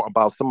more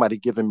about somebody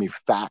giving me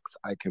facts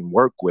I can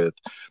work with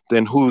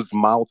than whose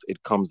mouth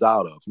it comes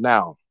out of.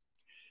 Now,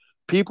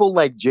 people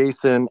like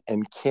Jason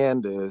and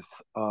Candace,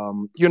 a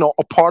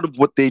part of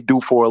what they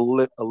do for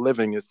a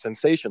living is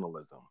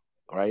sensationalism,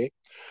 right?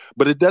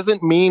 But it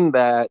doesn't mean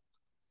that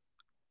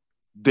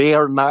they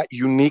are not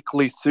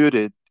uniquely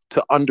suited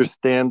to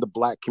understand the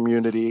Black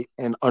community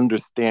and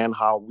understand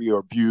how we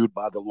are viewed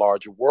by the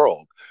larger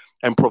world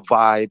and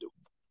provide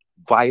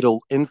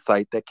vital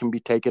insight that can be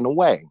taken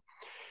away.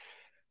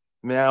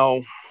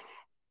 Now,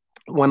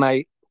 when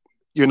I'm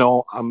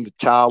the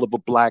child of a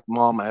Black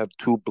mom, I have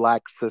 2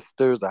 Black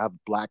sisters, I have a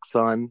Black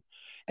son,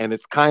 and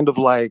it's kind of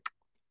like,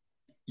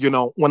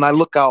 when I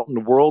look out in the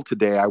world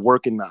today, I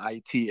work in the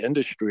IT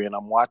industry and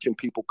I'm watching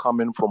people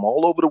come in from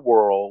all over the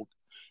world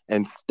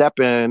and step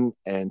in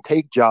and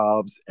take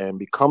jobs and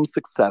become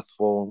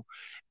successful.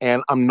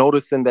 And I'm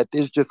noticing that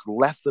there's just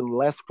less and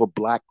less for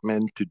Black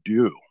men to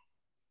do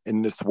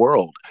in this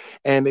world.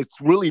 And it's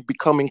really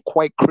becoming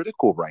quite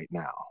critical right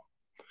now.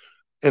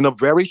 In a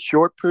very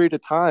short period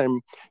of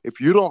time,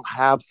 if you don't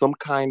have some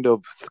kind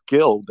of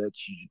skill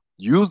that's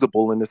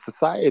usable in the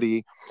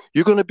society,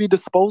 you're going to be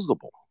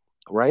disposable,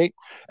 right?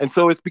 And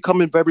so it's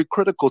becoming very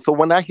critical. So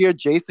when I hear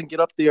Jason get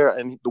up there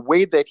and the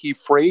way that he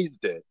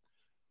phrased it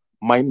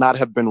might not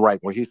have been right,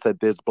 when he said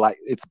it's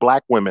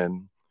Black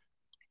women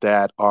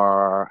that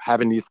are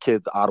having these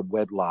kids out of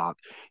wedlock.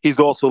 He's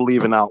also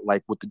leaving out,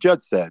 like what the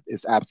judge said,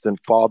 it's absent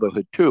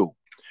fatherhood too.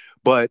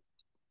 But,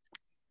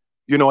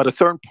 at a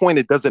certain point,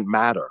 it doesn't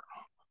matter.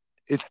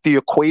 It's the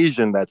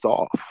equation that's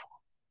off.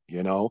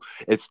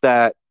 It's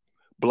that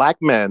Black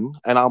men,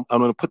 and I'm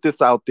going to put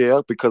this out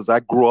there because I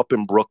grew up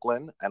in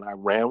Brooklyn and I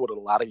ran with a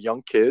lot of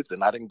young kids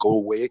and I didn't go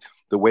away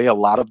the way a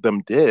lot of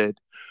them did.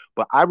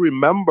 But I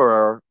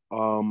remember,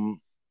 young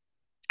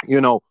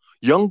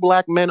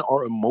Black men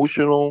are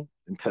emotional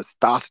and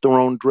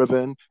testosterone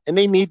driven and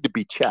they need to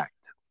be checked.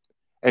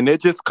 And there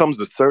just comes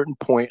a certain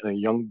point in a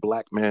young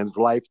Black man's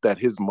life that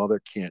his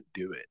mother can't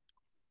do it.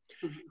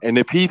 And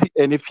if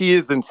he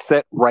isn't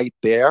set right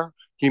there,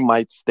 he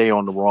might stay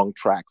on the wrong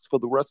tracks for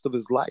the rest of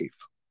his life.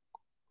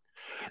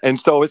 And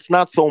so it's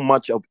not so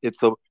much of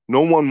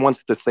no one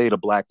wants to say to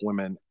Black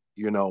women,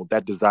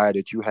 that desire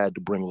that you had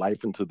to bring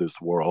life into this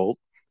world,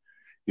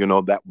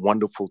 that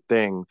wonderful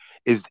thing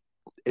is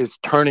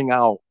turning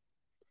out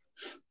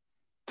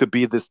to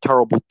be this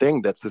terrible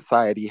thing that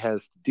society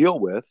has to deal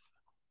with.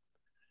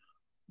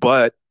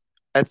 But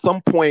at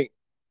some point,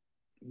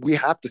 we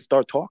have to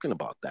start talking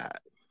about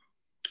that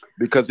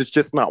because it's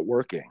just not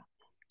working.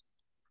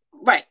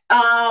 Right.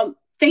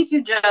 Thank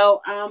you,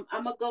 Joe. I'm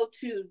gonna go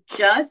to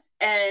Just,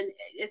 and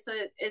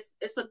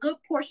it's a good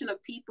portion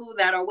of people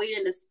that are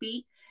waiting to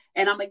speak,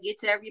 and I'm gonna get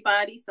to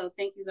everybody. So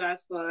thank you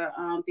guys for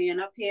being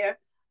up here.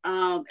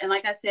 And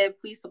like I said,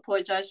 please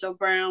support Judge Joe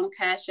Brown,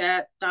 Cash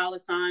App,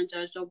 $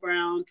 Judge Joe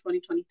Brown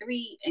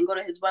 2023, and go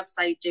to his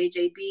website,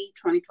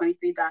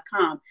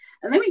 jjb2023.com.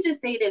 And let me just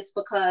say this,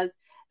 because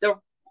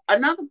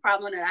another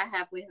problem that I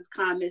have with his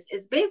comments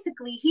is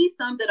basically he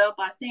summed it up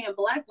by saying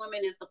Black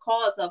women is the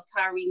cause of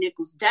Tyre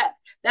Nichols' death.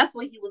 That's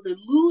what he was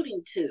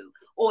alluding to,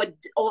 or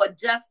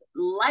deaths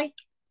like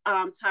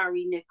Tyre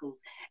Nichols.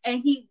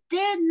 And he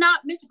did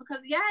not mention, because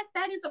yes,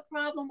 that is a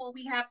problem when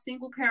we have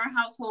single parent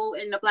household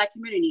in the Black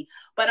community.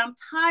 But I'm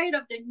tired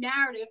of the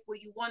narrative where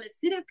you want to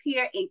sit up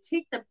here and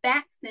kick the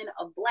backs in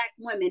of Black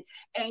women,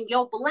 and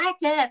your Black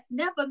ass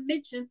never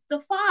mentions the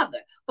father,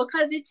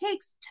 because it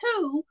takes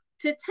 2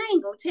 to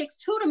tango. It takes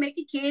 2 to make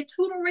a kid,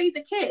 2 to raise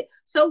a kid.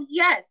 So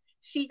yes,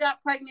 she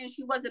got pregnant,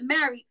 she wasn't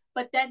married,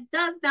 but that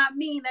does not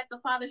mean that the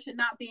father should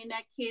not be in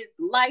that kid's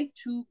life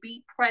to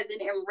be present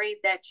and raise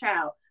that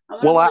child.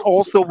 I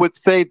also would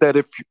say that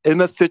if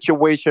in a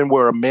situation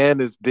where a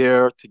man is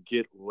there to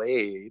get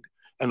laid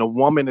and a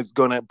woman is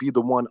going to be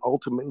the one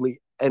ultimately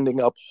ending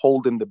up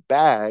holding the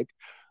bag,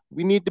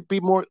 we need to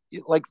be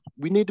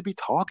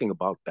talking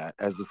about that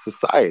as a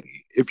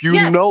society. If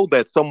you know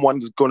that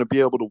someone's going to be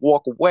able to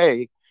walk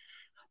away,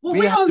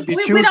 we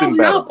don't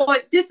know,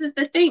 but this is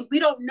the thing. We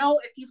don't know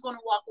if he's going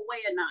to walk away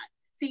or not.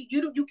 See,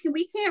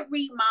 we can't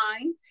read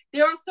minds.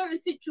 There are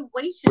certain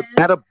situations. But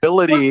that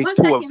ability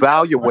to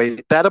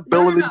evaluate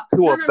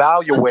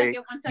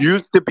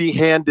used to be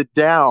handed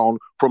down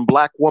from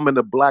Black woman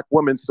to Black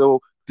woman.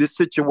 So this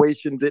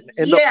situation didn't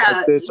end up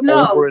like this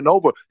over and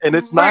over. And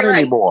it's not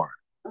anymore.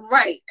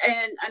 Right.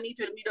 And I need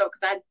you to mute up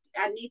because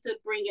I need to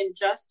bring in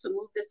Just to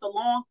move this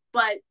along.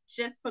 But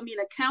just for me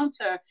to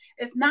counter,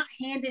 it's not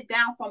handed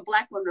down from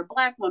Black woman to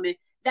Black woman.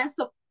 That's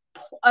a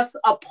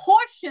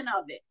portion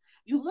of it.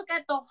 You look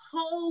at the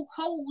whole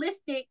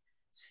holistic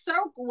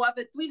circle of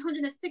it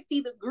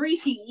 360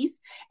 degrees,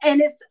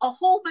 and it's a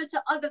whole bunch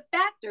of other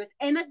factors.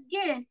 And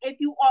again, if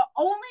you are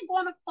only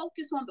going to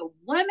focus on the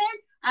women,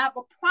 I have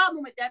a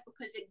problem with that,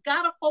 because you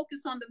got to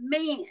focus on the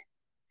man.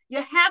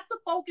 You have to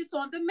focus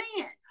on the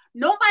man.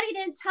 Nobody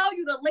didn't tell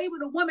you to lay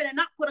with a woman and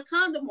not put a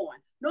condom on.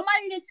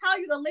 Nobody didn't tell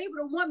you to lay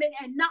with a woman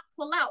and not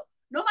pull out.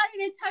 Nobody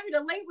didn't tell you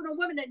to lay with a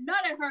woman and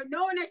nut at her,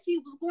 knowing that she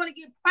was going to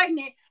get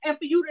pregnant, and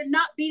for you to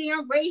not be there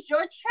and raise your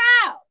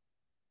child.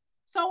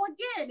 So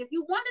again, if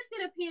you want to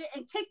sit up here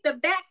and kick the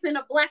backs in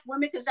the black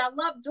women, because I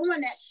love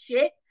doing that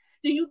shit,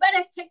 then you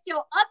better take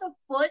your other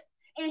foot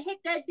and hit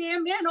that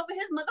damn man over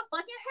his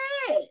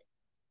motherfucking head.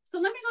 So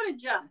let me go to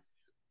Just.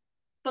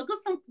 But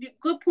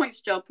good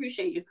points, Joe.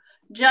 Appreciate you.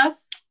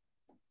 Just.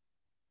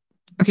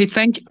 Okay,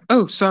 thank you.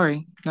 Oh,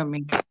 sorry. Not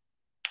me.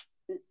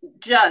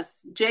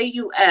 Just.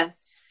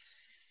 J-U-S.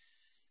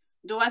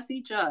 Do I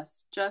see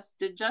Just?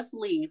 Did Just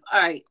leave?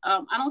 All right.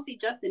 I don't see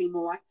Just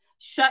anymore.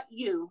 Shut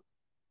you.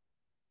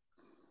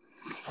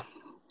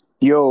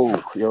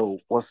 Yo,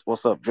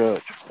 what's up,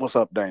 Judge? What's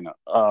up, Dana?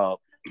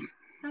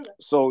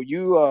 So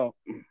you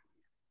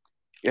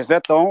is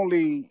that the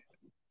only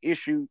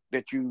issue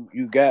that you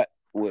got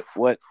with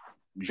what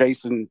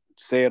Jason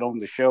said on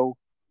the show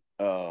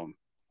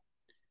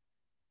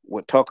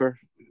with Tucker?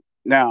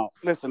 Now,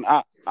 listen,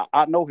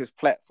 I know his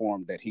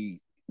platform that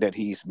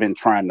he's been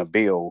trying to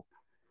build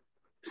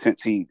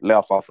since he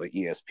left off of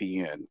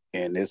ESPN,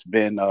 and it's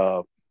been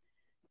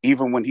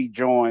even when he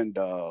joined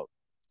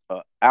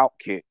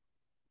Outkick,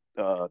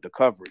 the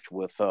coverage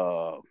with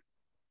I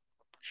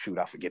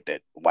forget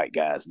that white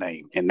guy's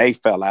name, and they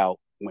fell out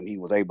when he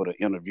was able to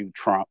interview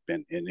Trump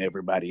and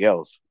everybody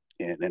else,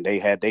 and they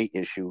had their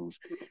issues.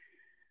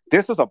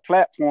 This is a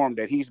platform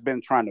that he's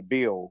been trying to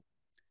build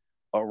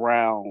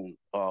around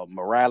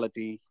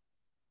morality,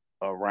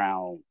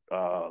 around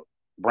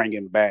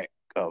bringing back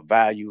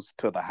values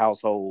to the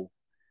household,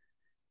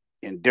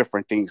 and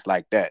different things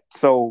like that.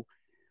 So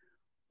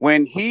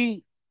when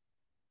he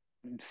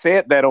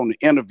said that on the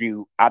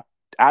interview, I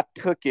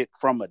took it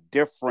from a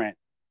different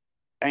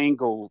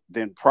angle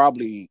than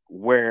probably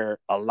where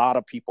a lot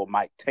of people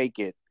might take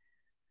it,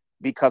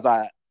 because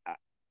I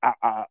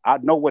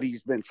know what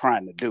he's been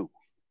trying to do,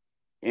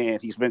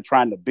 and he's been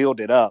trying to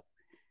build it up.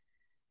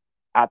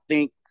 I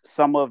think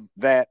some of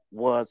that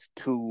was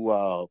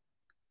to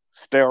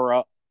stir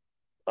up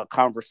a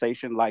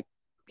conversation like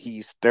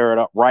he stirred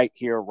up right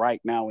here, right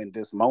now, in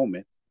this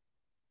moment,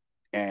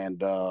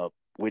 and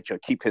which will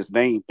keep his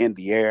name in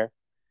the air.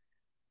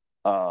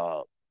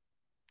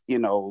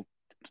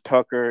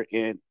 Tucker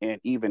and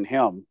even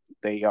him,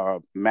 they are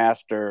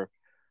master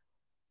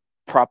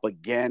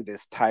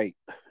propagandist type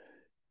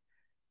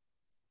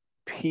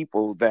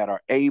people that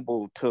are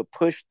able to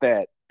push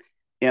that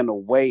in a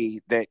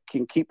way that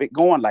can keep it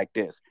going like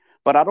this.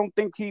 But I don't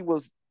think he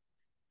was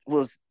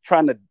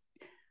trying to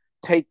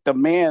take the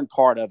man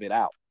part of it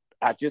out.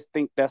 I just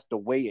think that's the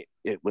way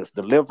it was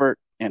delivered,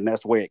 and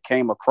that's where it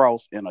came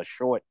across in a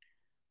short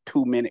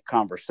 2-minute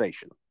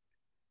conversation.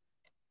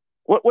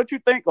 What you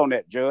think on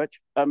that,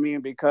 Judge? I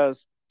mean,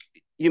 because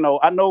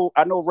I know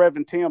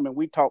Reverend Tim, and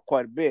we talk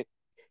quite a bit.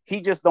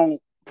 He just don't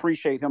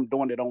appreciate him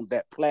doing it on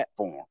that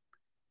platform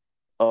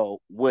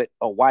with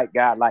a white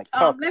guy like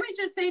Tucker. Let me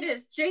just say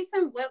this.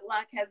 Jason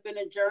Whitlock has been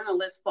a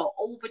journalist for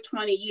over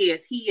 20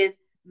 years. He is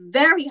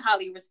very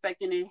highly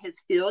respected in his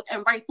field,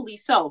 and rightfully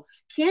so.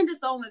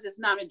 Candace Owens is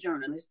not a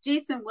journalist.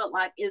 Jason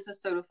Whitlock is a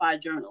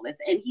certified journalist,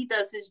 and he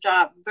does his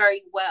job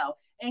very well.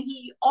 And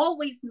he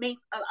always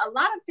makes a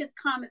lot of his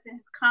comments and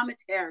his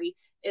commentary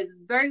is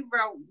very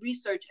well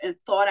researched and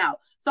thought out.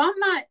 So I'm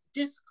not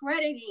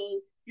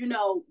discrediting,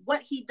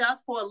 what he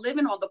does for a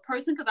living or the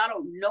person, because I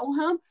don't know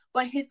him,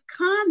 but his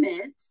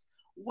comments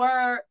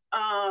were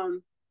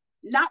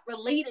not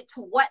related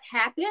to what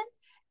happened,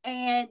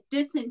 and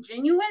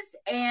disingenuous,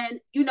 and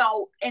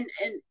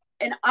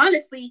and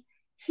honestly,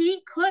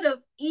 he could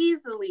have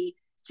easily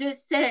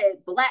just said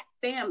black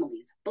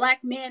families,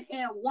 black man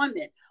and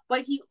woman,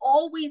 but he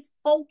always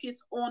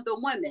focused on the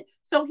women.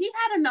 So he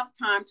had enough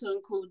time to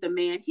include the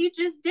man. He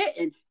just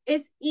didn't.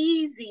 It's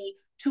easy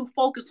to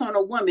focus on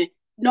a woman,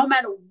 no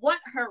matter what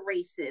her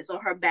race is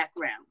or her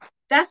background.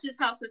 That's just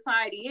how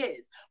society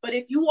is. But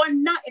if you are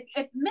not,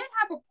 if men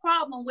have a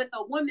problem with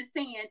a woman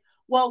saying,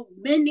 well,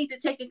 men need to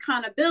take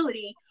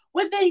accountability,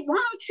 well, then why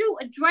don't you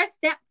address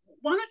that?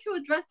 Why don't you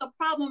address the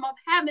problem of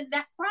having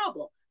that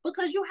problem?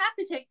 Because you have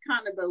to take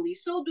accountability.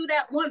 So do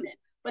that woman.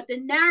 But the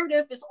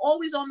narrative is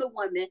always on the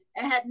woman.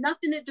 It had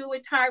nothing to do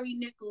with Tyre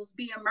Nichols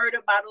being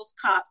murdered by those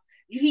cops.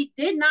 He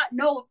did not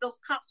know if those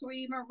cops were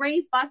even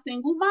raised by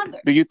single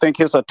mothers. Do you think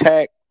his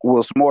attack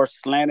was more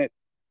slanted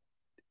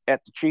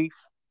at the chief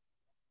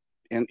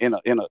in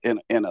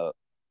a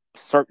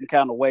certain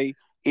kind of way?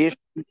 Is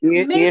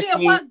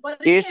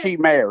she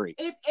married?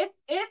 If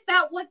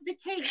that was the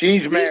case,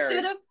 she's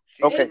married.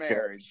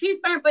 She's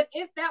married. But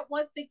if that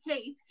was the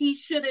case, he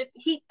should have.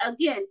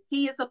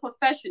 He is a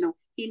professional.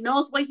 He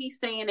knows what he's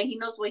saying, and he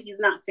knows what he's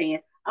not saying.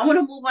 I want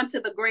to move on to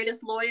the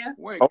greatest lawyer.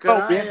 Wait,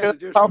 I'm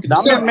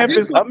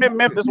in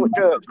Memphis with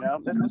Judge now.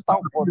 Let's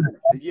talk for a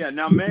minute. Yeah,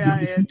 now may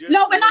I add just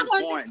no, we're not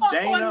going point. to talk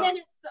Dana, for a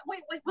minute.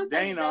 Wait, one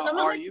second. Dana,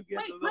 are you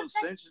getting a little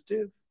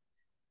sensitive?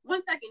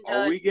 1 second,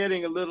 Judge. Are we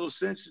getting a little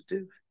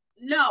sensitive?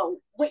 No,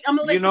 wait. I'm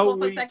gonna let you go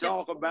for a second.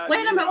 Talk about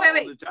wait a minute,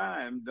 all the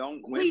time.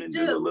 Don't women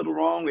do a little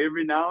wrong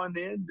every now and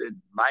then?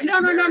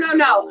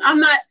 No. I'm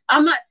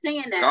not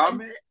saying that.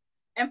 Comment?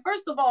 And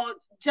first of all,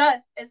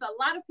 just it's a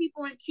lot of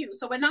people in queue,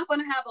 so we're not going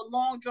to have a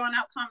long,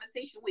 drawn-out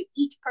conversation with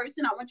each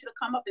person. I want you to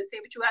come up and say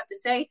what you have to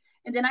say,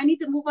 and then I need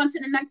to move on to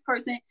the next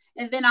person,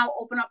 and then I'll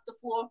open up the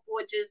floor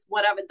for just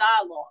whatever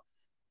dialogue.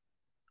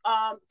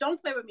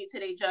 Don't play with me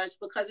today, Judge,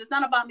 because it's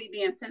not about me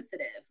being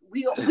sensitive.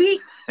 We do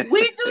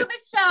the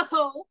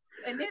show,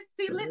 and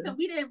listen,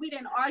 we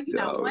didn't argue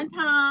not one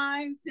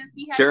time since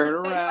we had this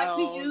space like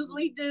we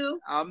usually do.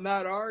 I'm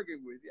not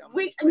arguing with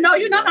you.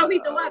 You know how we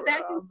do our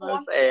back and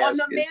forth on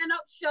the Man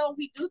Up Show.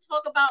 We do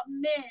talk about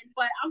men,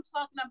 but I'm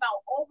talking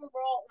about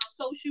overall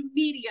on social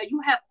media.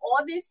 You have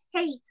all this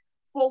hate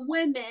for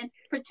women,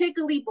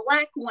 particularly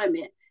Black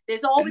women.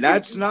 There's always and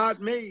that's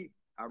not me.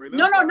 I remember.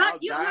 No,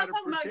 not you. I'm not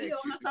talking about you.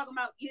 I'm not talking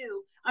about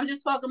you. I'm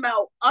just talking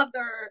about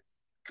other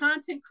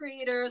content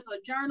creators or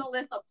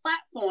journalists or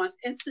platforms,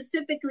 and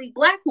specifically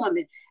Black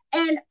women.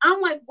 And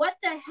I'm like, what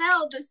the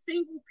hell does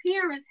single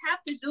parents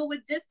have to do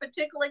with this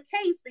particular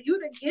case for you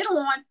to get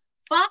on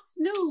Fox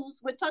News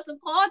with Tucker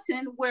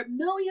Carlton, where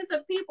millions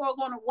of people are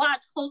going to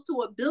watch, close to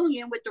 1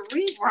 billion with the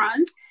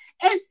reruns,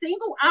 and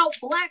single out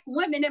Black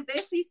women and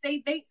basically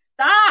say they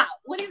stop.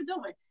 What are you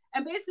doing?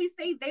 And basically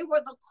say they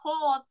were the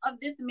cause of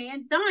this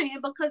man dying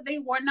because they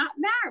were not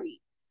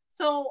married.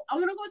 So I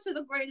want to go to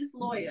the greatest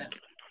lawyer.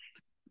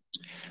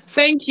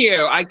 Thank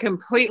you. I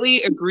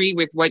completely agree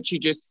with what you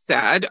just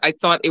said. I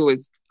thought it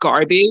was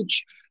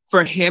garbage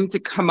for him to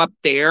come up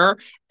there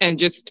and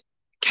just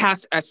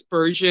cast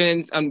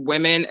aspersions on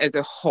women as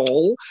a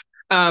whole.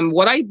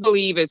 What I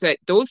believe is that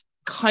those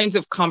kinds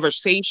of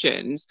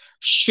conversations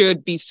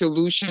should be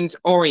solutions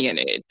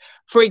oriented.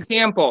 For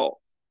example,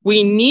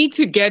 we need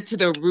to get to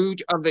the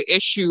root of the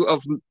issue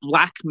of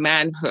Black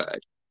manhood.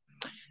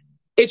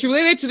 It's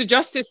related to the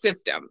justice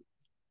system.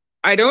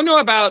 I don't know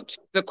about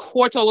the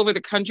courts all over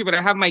the country, but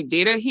I have my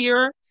data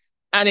here,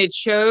 and it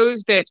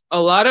shows that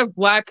a lot of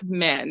Black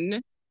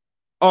men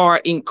are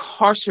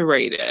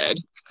incarcerated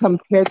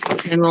compared to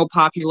the general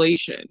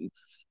population.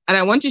 And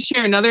I want to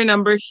share another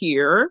number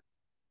here.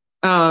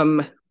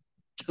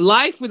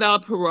 Life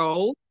without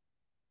parole,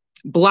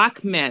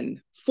 Black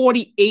men,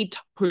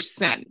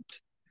 48%.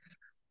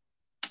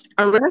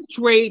 Arrest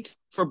rate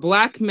for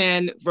Black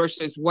men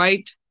versus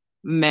white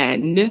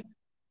men,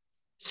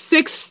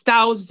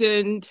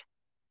 6,000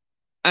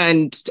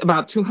 and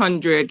about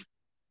 200,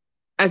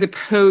 as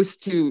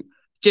opposed to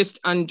just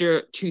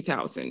under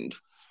 2,000.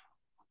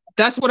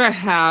 That's what I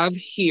have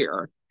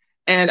here.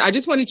 And I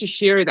just wanted to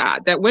share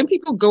that when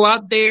people go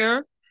out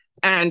there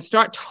and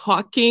start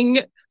talking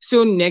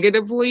so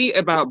negatively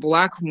about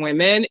Black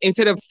women,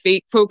 instead of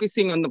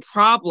focusing on the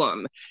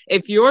problem,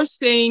 if you're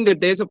saying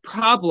that there's a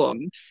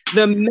problem,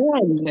 the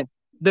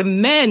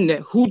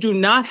men who do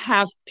not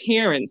have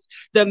parents,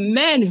 the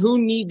men who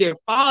need their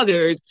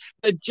fathers,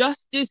 the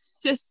justice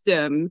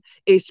system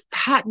is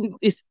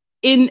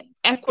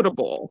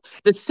inequitable.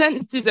 The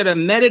sentences that are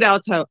meted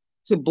out to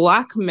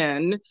Black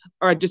men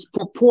are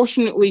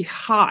disproportionately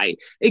high.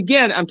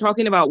 Again, I'm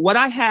talking about what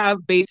I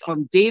have based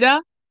on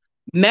data,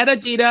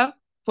 metadata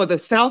for the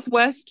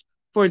Southwest,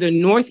 for the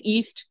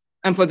Northeast,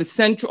 and for the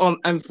Central,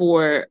 and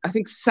for, I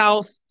think,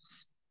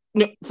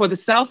 for the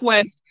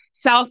Southwest,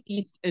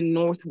 Southeast, and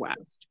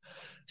Northwest.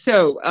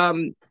 So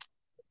I'm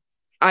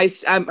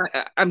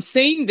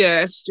saying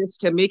this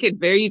just to make it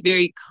very,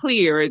 very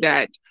clear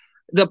that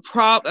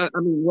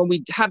when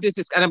we have this,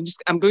 and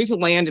I'm going to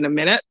land in a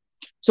minute.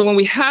 So when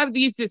we have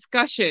these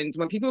discussions,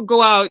 when people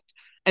go out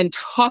and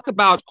talk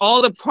about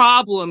all the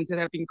problems that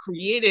have been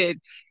created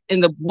in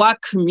the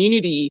Black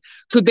community,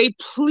 could they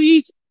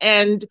please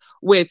end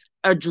with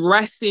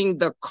addressing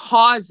the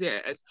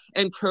causes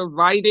and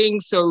providing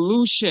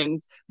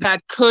solutions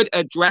that could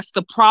address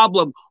the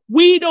problem?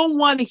 We don't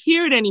want to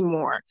hear it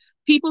anymore.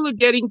 People are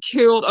getting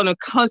killed on a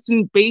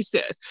constant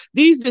basis.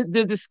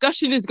 The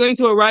discussion is going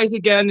to arise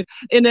again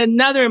in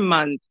another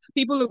month.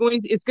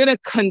 It's going to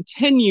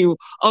continue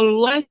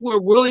unless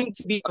we're willing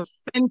to be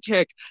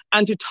authentic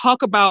and to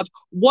talk about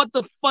what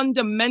the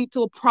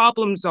fundamental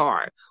problems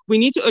are. We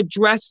need to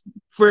address,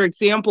 for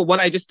example,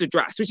 what I just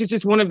addressed, which is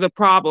just one of the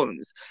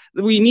problems.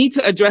 We need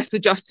to address the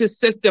justice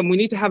system. We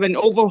need to have an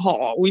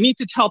overhaul. We need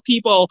to tell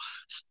people,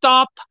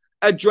 stop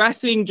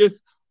addressing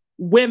just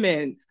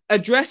women,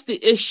 address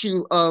the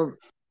issue of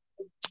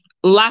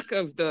lack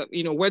of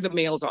where the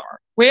males are.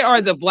 Where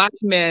are the Black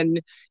men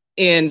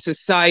in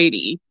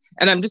society?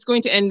 And I'm just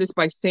going to end this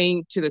by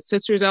saying to the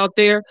sisters out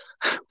there,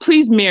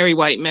 please marry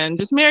white men.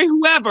 Just marry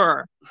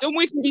whoever. Don't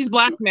wait for these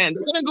Black men.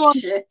 They're going to go on.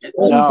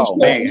 No,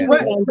 man.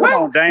 Come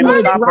on, Dana.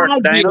 Stop her.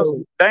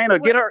 Dana,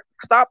 get her.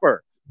 Stop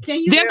her.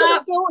 Can you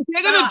stop?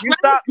 You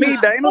stop me,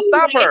 Dana.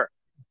 Stop her.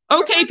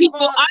 Okay, people.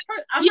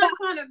 I'm not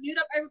trying to mute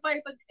up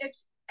everybody, but if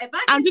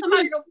I give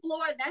somebody the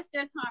floor, that's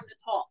their time to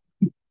talk.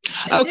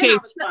 And okay.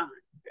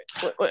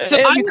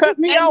 So you cut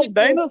me off,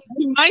 Dana.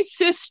 My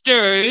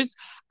sisters,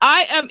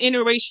 I am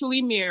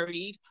interracially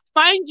married.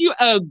 Find you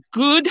a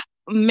good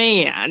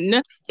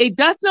man. It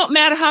does not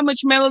matter how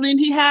much melanin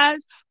he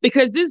has,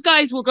 because these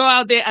guys will go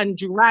out there and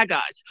drag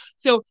us.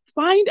 So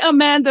find a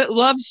man that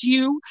loves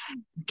you,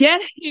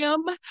 get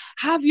him,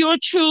 have your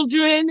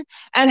children,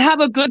 and have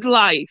a good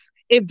life.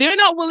 If they're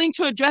not willing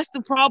to address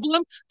the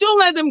problem, don't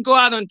let them go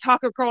out on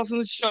Tucker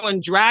Carlson's show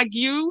and drag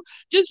you.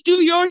 Just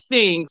do your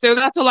thing. So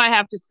that's all I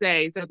have to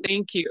say. So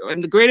thank you.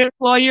 And the greatest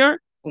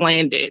lawyer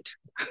landed.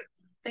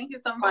 Thank you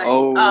so much.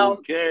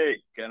 Okay.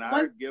 Can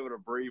I give it a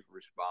brief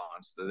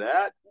response to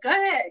that? Go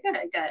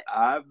ahead.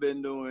 I've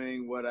been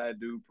doing what I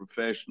do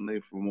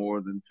professionally for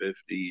more than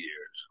 50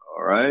 years.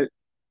 All right.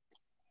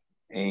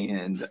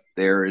 And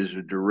there is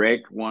a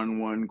direct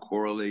 1-1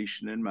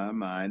 correlation in my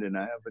mind, and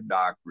I have a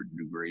doctorate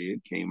degree.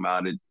 It came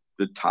out at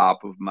the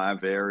top of my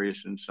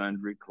various and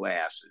sundry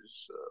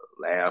classes.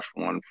 Last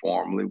one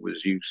formally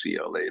was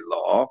UCLA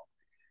Law.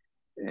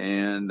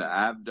 And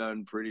I've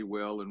done pretty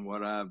well in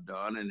what I've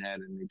done and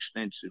had an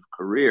extensive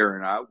career.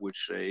 And I would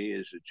say,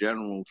 as a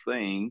general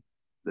thing,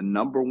 the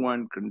number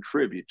one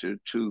contributor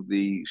to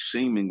the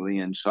seemingly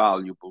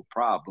insoluble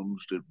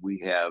problems that we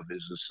have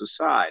as a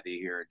society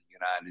here in the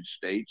United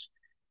States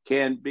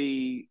can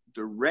be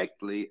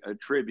directly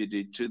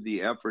attributed to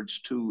the efforts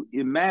to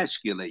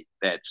emasculate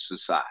that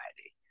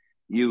society.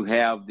 You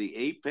have the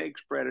apex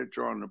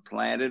predator on the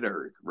planet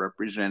Earth,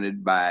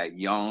 represented by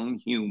young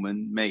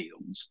human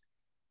males,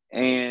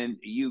 and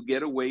you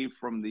get away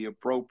from the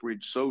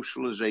appropriate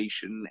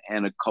socialization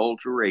and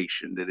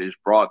acculturation that has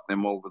brought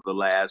them over the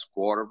last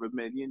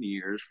 250,000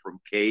 years from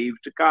cave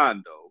to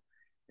condo,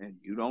 and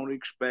you don't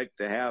expect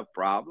to have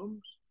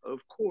problems?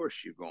 Of course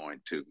you're going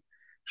to.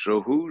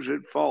 So who's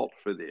at fault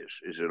for this?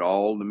 Is it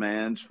all the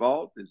man's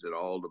fault? Is it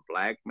all the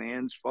black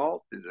man's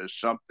fault? Is there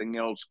something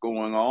else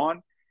going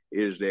on?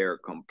 Is there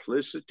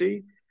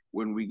complicity?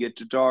 When we get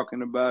to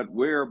talking about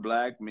where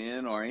black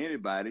men or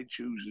anybody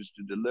chooses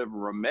to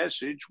deliver a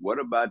message, what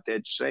about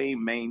that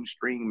same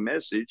mainstream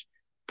message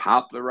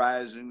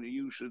popularizing the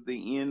use of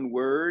the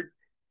N-word,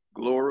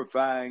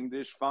 glorifying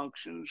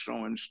dysfunction?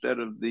 So instead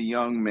of the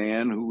young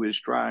man who is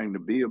trying to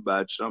be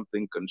about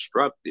something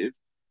constructive,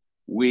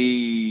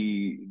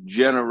 we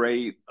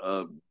generate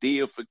a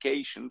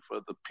deification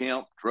for the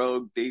pimp,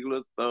 drug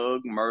dealer,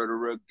 thug,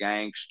 murderer,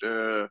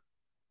 gangster,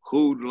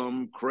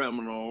 hoodlum,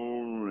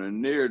 criminal,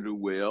 and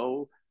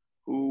ne'er-do-well,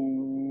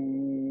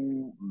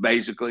 who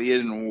basically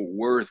isn't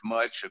worth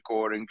much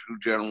according to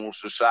general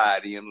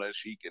society unless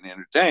he can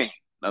entertain.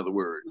 In other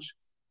words,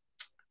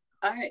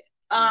 all right.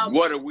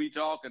 What are we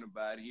talking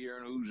about here,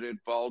 and who's at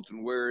fault,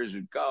 and where has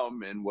it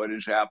come, and what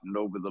has happened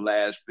over the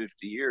last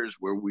 50 years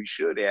where we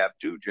should have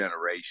 2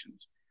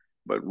 generations,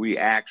 but we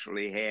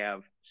actually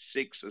have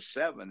 6 or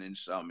 7 in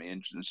some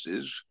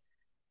instances,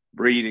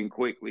 breeding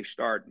quickly,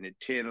 starting at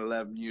 10,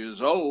 11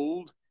 years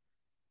old.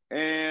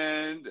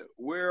 And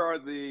where are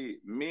the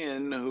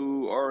men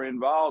who are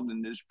involved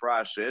in this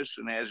process?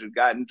 And has it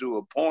gotten to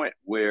a point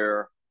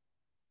where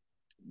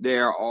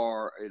there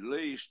are at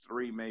least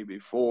 3, maybe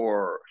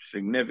 4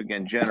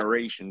 significant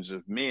generations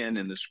of men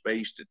in the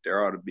space that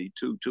there ought to be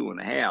 2,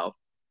 2.5,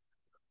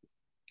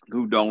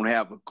 who don't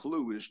have a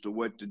clue as to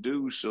what to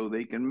do so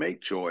they can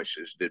make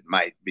choices that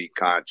might be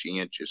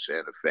conscientious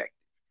and effective?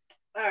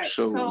 All right.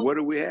 So what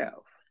do we have?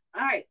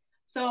 All right.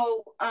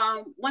 So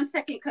 1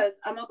 second, because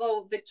I'm going to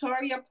go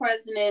Victoria,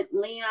 President,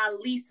 Leon,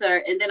 Lisa,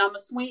 and then I'm going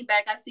to swing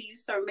back. I see you,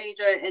 Sir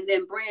Major, and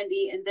then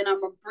Brandy, and then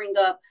I'm going to bring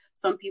up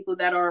some people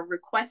that are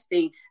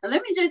requesting. And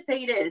let me just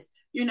say this,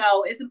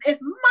 it's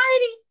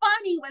mighty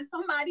funny when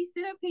somebody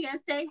sit up here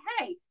and say,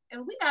 hey, if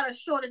we got a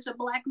shortage of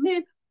black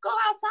men, go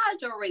outside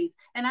your race.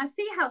 And I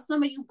see how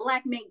some of you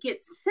black men get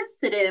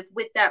sensitive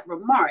with that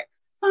remark.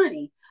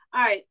 Funny.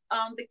 All right,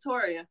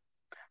 Victoria.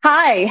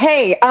 Hi.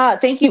 Hey,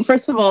 thank you.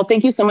 First of all,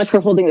 thank you so much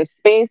for holding this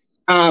space.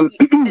 And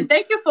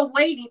thank you for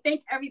waiting.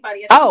 Thank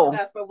everybody. Thank you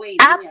guys for waiting.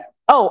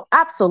 Oh,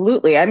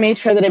 absolutely. I made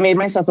sure that I made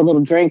myself a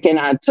little drink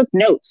and took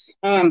notes.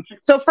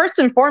 So first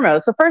and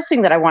foremost, the first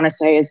thing that I want to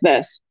say is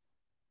this.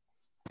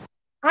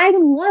 I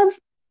love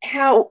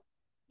how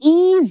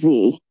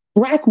easy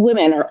Black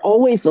women are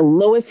always the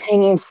lowest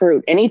hanging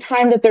fruit.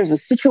 Anytime that there's a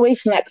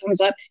situation that comes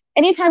up,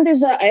 anytime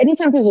there's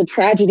a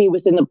tragedy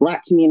within the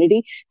Black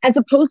community, as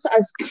opposed to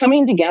us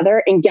coming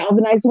together and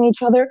galvanizing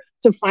each other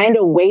to find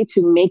a way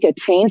to make a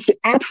change, to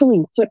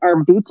actually put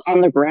our boots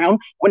on the ground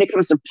when it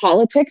comes to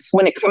politics,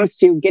 when it comes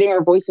to getting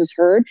our voices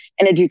heard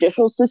in a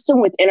judicial system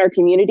within our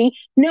community.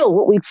 No,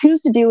 what we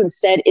choose to do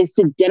instead is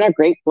to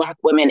denigrate Black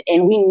women.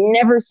 And we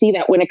never see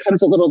that when it comes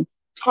to little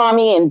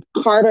Tommy and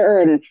Carter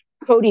and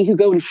Cody who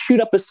go and shoot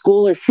up a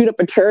school or shoot up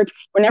a church.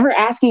 We're never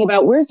asking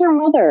about where's their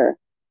mother?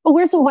 Oh,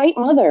 where's the white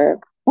mother?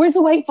 Where's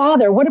the white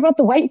father? What about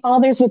the white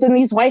fathers within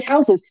these white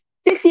houses?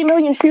 50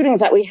 million shootings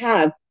that we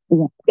have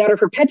that are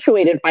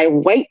perpetuated by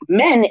white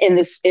men in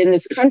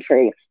this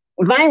country.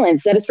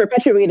 violence that is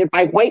perpetuated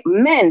by white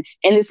men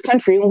in this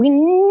country. And we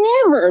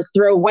never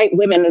throw white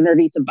women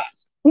underneath the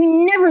bus. We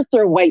never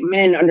throw white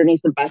men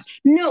underneath the bus.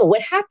 No,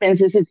 what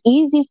happens is it's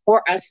easy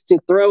for us to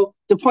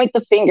point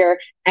the finger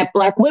at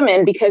Black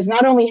women, because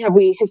not only have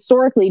we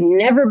historically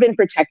never been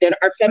protected,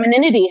 our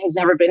femininity has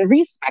never been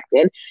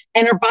respected,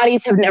 and our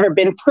bodies have never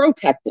been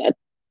protected.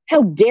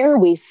 How dare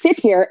we sit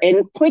here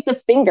and point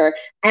the finger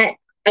at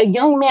a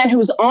young man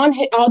who's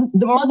the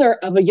mother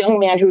of a young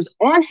man who's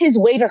on his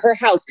way to her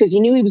house because he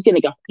knew he was going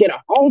to get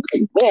a home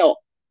cooked meal.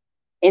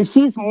 And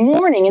she's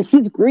mourning and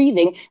she's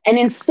grieving. And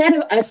instead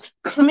of us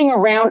coming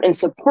around and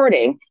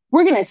supporting,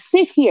 we're going to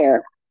sit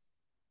here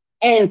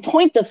and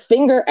point the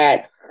finger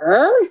at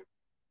her?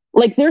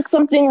 Like there's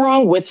something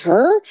wrong with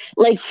her?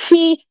 Like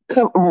she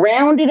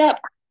rounded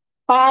up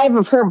 5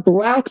 of her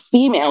Black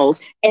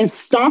females and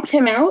stomped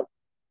him out?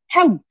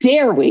 How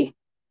dare we?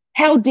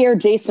 How dare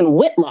Jason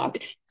Whitlock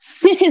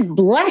sit his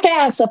Black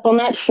ass up on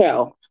that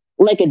show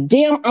like a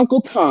damn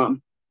Uncle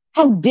Tom?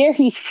 How dare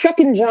he shuck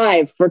and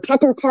jive for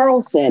Tucker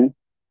Carlson?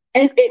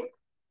 And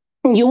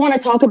you want to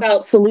talk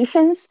about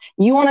solutions?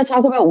 You want to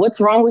talk about what's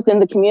wrong within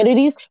the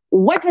communities?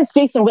 What has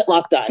Jason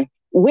Whitlock done?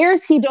 Where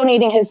is he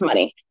donating his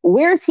money?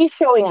 Where is he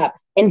showing up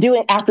and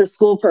doing after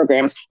school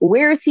programs?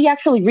 Where is he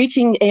actually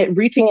reaching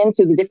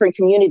into the different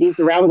communities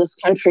around this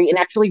country and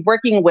actually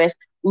working with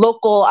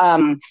local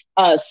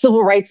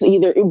civil rights,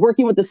 either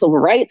working with the civil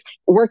rights,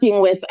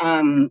 working with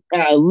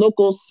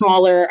local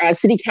smaller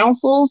city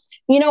councils?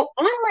 You know,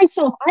 I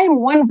myself, I am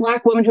one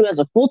Black woman who has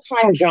a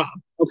full-time job.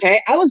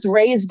 Okay. I was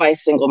raised by a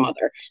single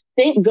mother.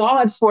 Thank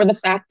God for the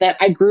fact that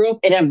I grew up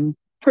in a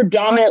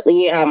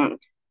predominantly,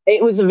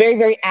 it was a very,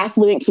 very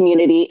affluent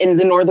community in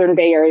the Northern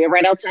Bay Area,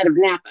 right outside of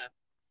Napa.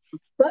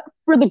 But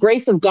for the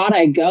grace of God,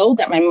 I go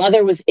that my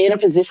mother was in a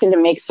position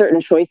to make certain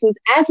choices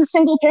as a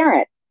single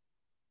parent.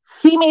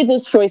 She made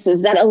those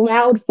choices that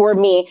allowed for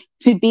me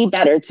to be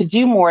better, to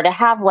do more, to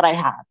have what I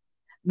have.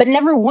 But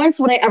never once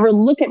would I ever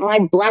look at my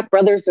Black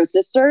brothers and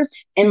sisters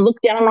and look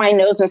down my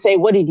nose and say,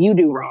 what did you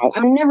do wrong?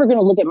 I'm never going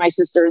to look at my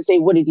sister and say,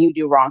 what did you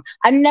do wrong?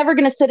 I'm never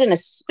going to sit in a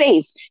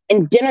space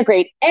and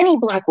denigrate any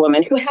Black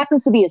woman who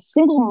happens to be a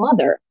single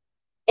mother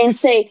and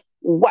say,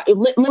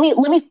 let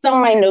me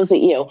thumb my nose at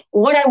you.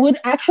 What I would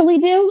actually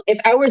do if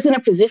I was in a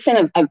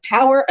position of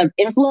power, of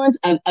influence,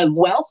 of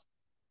wealth,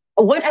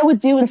 what I would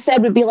do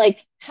instead would be like,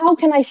 how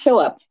can I show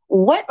up?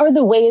 What are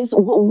ways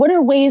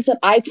that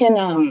I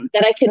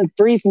can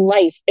breathe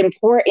life and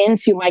pour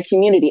into my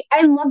community?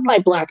 I love my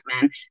Black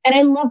men and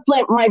I love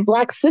my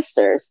Black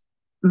sisters,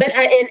 but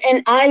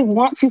I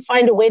want to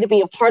find a way to be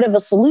a part of a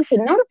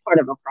solution, not a part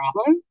of a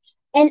problem.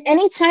 And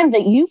anytime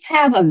that you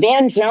have a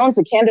Van Jones,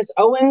 a Candace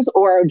Owens,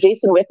 or a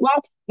Jason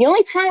Whitlock, the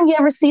only time you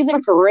ever see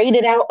them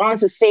paraded out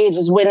onto stage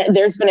is when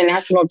there's been a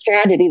national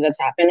tragedy that's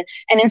happened.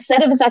 And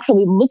instead of us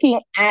actually looking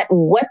at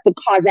what the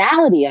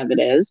causality of it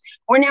is,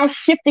 we're now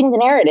shifting the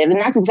narrative. And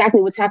that's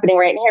exactly what's happening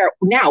right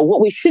now. What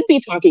we should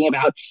be talking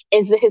about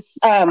is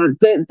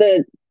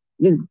the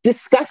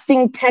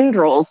disgusting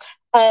tendrils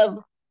of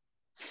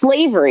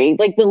slavery,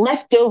 like the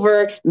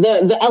leftover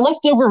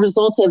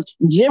results of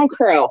Jim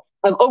Crow,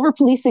 of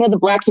over-policing of the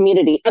Black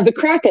community, of the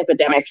crack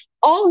epidemic,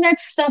 all that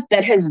stuff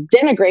that has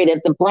denigrated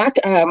the Black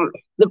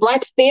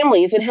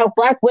families, and how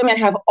Black women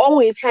have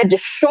always had to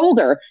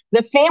shoulder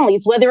the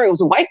families, whether it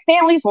was white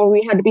families when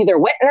we had to be their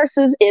wet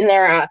nurses in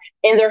their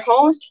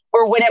homes,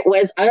 or when it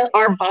was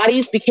our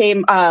bodies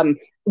became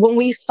when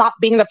we stopped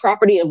being the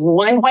property of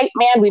one white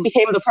man, we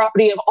became the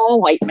property of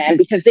all white men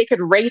because they could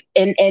rape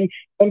and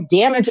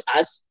damage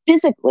us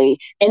physically,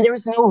 and there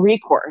was no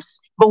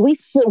recourse. But we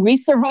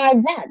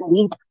survived that.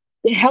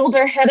 We held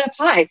our head up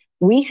high.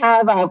 We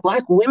have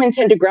Black women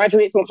tend to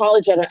graduate from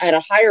college at a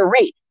higher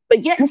rate,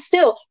 but yet and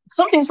still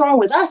something's wrong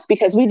with us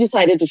because we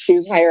decided to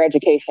choose higher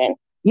education.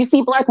 You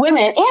see Black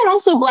women and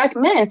also Black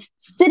men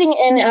sitting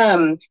in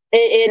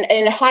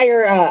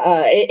higher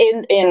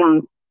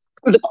in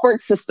the court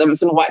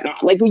systems and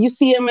whatnot. Like when you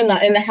see them in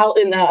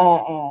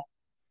the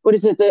what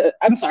is it?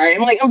 I'm sorry.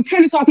 I'm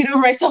kind of talking over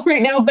myself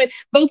right now, but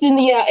both in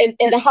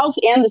the House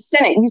and the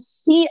Senate, you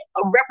see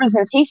a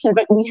representation,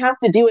 but we have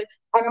to do it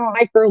on a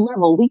micro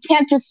level. We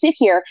can't just sit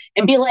here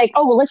and be like,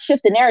 oh, well, let's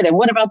shift the narrative.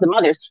 What about the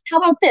mothers? How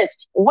about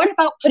this? What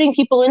about putting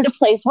people into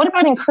place? What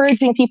about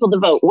encouraging people to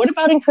vote? What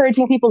about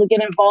encouraging people to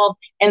get involved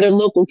in their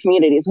local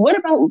communities? What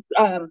about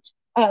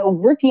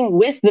working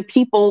with the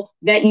people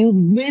that you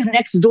live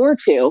next door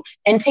to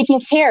and taking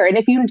care? And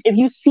if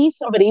you see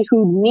somebody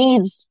who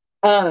needs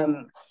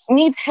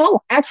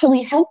help,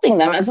 actually helping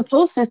them as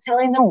opposed to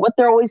telling them what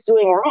they're always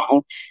doing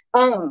wrong.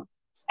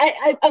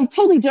 I'm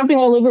totally jumping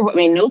all over what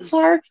my notes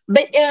are,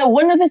 but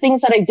one of the things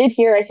that I did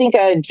hear, I think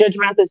Judge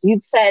Mathis,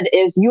 you'd said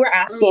is you were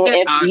asking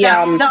if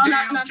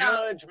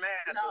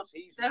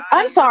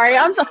I'm sorry,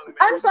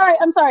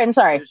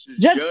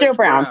 Judge Joe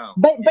Brown.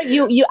 But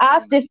you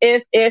asked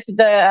if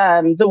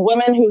the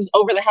woman who's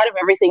over the head of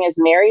everything is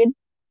married.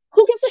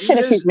 Who gives a shit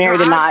if she's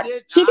married or not?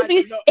 She could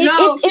be.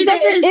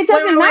 It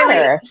doesn't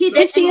matter.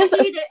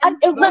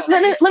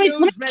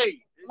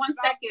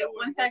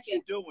 one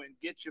second. Doing,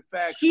 get your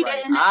facts she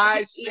right. Didn't,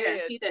 I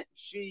said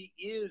she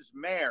is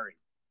married.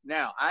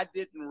 Now, I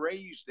didn't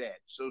raise that,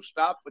 so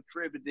stop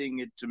attributing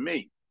it to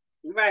me.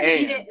 Right,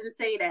 he didn't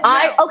say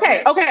that.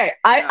 Okay.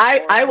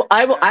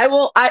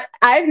 I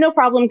have no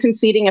problem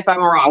conceding if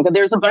I'm wrong.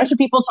 There's a bunch of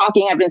people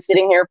talking. I've been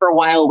sitting here for a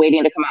while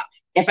waiting to come out.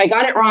 If I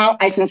got it wrong,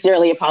 I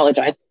sincerely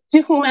apologize.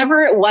 To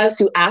whomever it was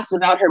who asked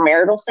about her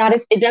marital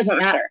status, it doesn't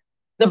matter.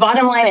 The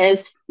bottom line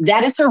is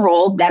that is her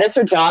role, that is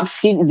her job.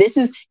 She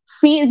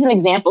is an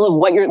example of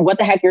what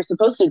the heck you're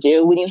supposed to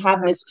do when you have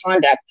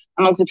misconduct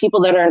amongst the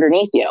people that are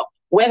underneath you.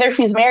 Whether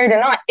she's married or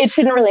not, it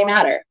shouldn't really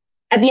matter.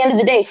 At the end of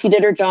the day, she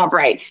did her job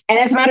right. And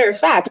as a matter of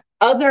fact,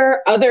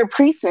 other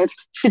precincts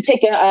should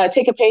take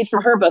a page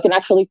from her book and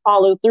actually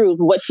follow through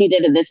what she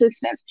did in this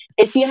instance.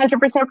 Is she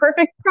 100%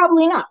 perfect?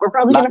 Probably not. We're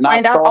probably going to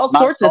find out all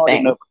sorts of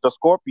things. The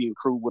Scorpion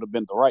crew would have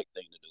been the right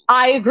thing to do.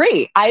 I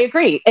agree.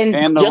 And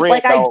just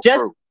like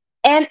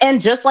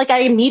just like I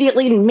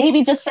immediately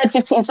maybe just said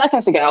 15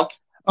 seconds ago,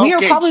 we are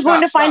probably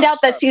going to find out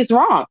that she's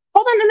wrong.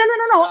 Hold on,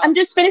 no. I'm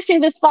just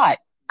finishing this thought.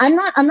 I'm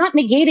not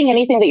negating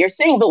anything that you're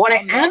saying, but what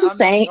I am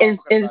saying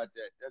is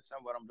that's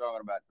not what I'm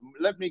talking about.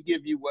 Let me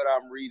give you what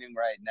I'm reading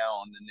right now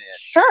on the net.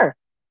 Sure.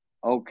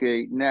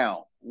 Okay,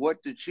 now what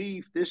the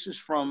chief, this is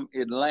from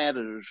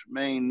Atlanta's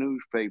main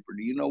newspaper.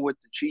 Do you know what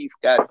the chief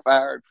got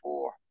fired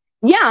for?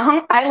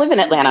 Yeah, I live in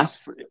Atlanta.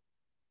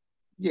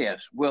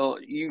 Yes, well,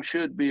 you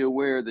should be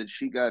aware that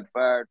she got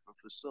fired for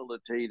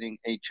facilitating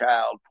a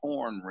child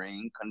porn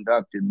ring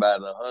conducted by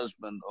the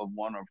husband of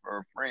one of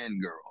her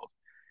friend girls.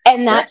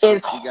 And that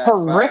is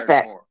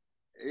horrific.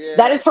 Yeah,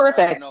 that is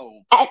horrific.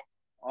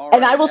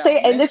 And I will say,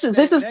 and this is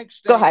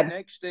go ahead.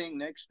 Next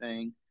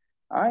thing.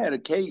 I had a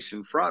case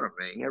in front of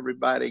me.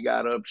 Everybody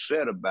got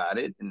upset about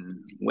it,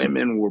 and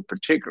women were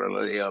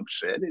particularly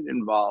upset. It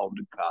involved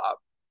a cop,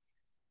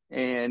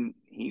 and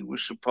he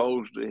was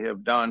supposed to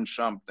have done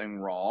something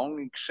wrong,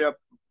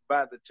 except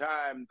by the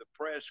time the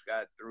press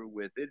got through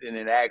with it and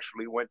it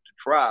actually went to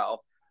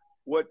trial,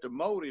 what the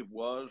motive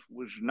was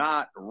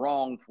not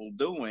wrongful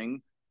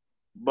doing.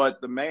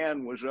 But the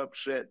man was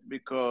upset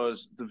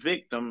because the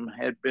victim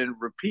had been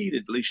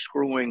repeatedly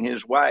screwing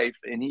his wife,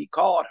 and he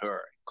caught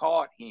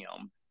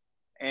him,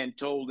 and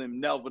told him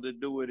never to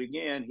do it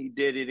again. He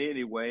did it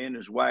anyway, and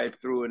his wife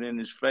threw it in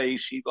his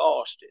face. He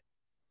lost it.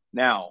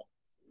 Now,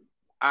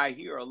 I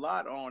hear a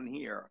lot on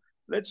here.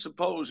 Let's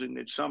supposing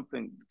that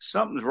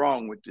something's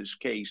wrong with this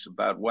case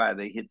about why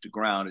they hit the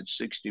ground at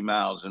 60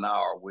 miles an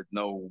hour with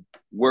no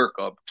work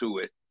up to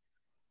it.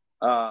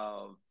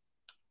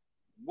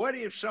 What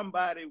if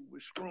somebody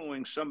was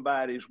screwing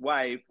somebody's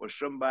wife, or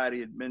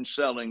somebody had been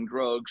selling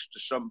drugs to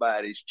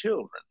somebody's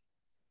children,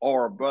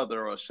 or a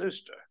brother or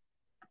sister?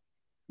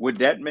 Would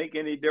that make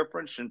any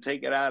difference and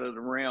take it out of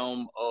the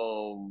realm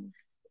of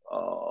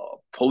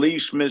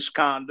police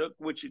misconduct,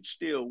 which it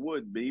still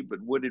would be, but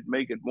would it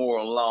make it more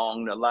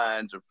along the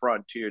lines of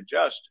frontier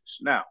justice?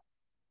 Now,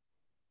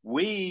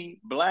 we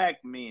black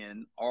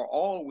men are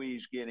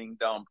always getting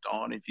dumped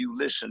on. If you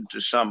listen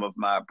to some of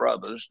my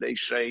brothers, they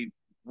say,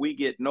 we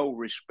get no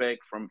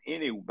respect from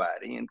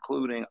anybody,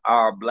 including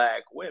our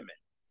black women.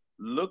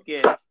 Look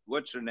at,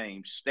 what's her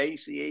name,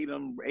 Stacey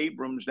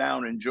Abrams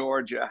down in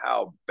Georgia,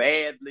 how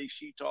badly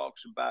she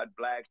talks about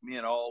black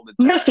men all the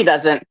time. No, she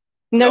doesn't.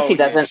 No, she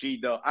doesn't. Yes, she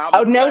does.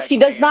 Oh, no, she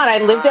does not. I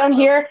live down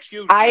here.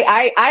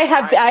 I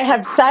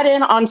have sat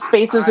in on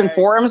spaces and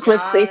forums with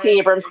Stacey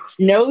Abrams.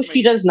 No,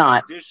 she does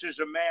not. This is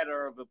a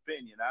matter of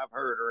opinion. I've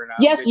heard her. And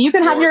yes, you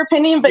can have your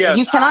opinion, but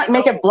you cannot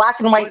make a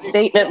black and white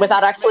statement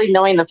without actually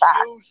knowing the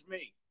facts. Excuse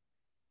me.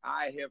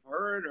 I have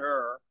heard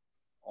her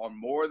on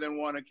more than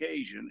one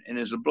occasion, and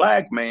as a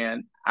black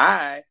man,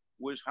 I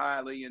was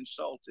highly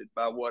insulted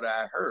by what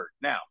I heard.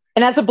 Now,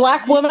 and as a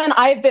black woman,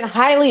 I've been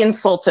highly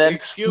insulted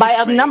by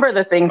a number of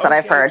the things that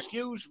I've heard.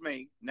 Excuse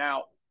me.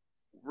 Now,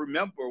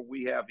 remember,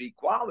 we have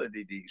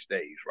equality these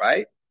days,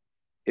 right?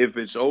 If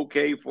it's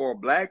okay for a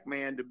black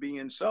man to be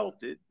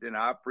insulted, then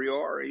a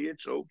priori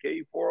it's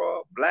okay for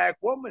a black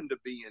woman to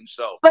be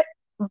insulted. But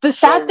the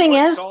sad thing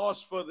is,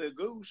 sauce for the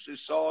goose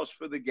is sauce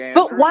for the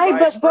gander. But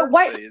why? But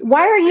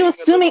why are you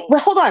assuming?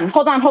 Well, hold on.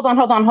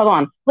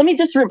 Let me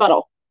just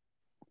rebuttal.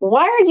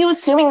 Why are you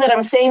assuming that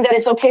I'm saying that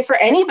it's okay for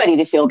anybody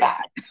to feel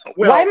bad?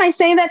 Well, why am I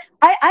saying that?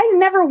 I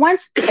never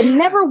once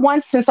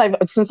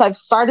since I've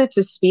started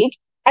to speak,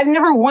 I've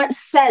never once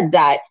said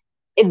that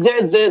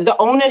the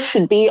onus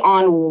should be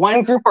on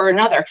one group or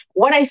another.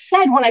 What I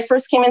said when I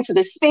first came into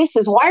this space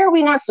is, why are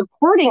we not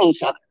supporting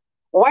each other?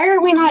 Why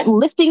are we not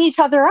lifting each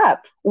other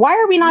up? Why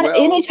are we not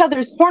in each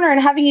other's corner and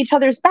having each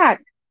other's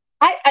back?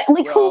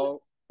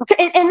 Who?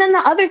 And then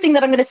the other thing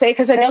that I'm going to say,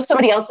 because I know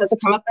somebody else has to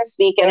come up and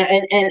speak,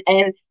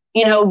 and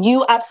you know,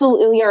 you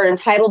absolutely are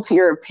entitled to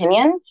your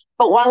opinion.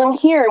 But while I'm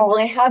here and while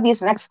I have these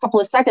next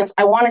couple of seconds,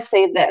 I want to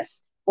say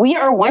this. We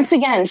are once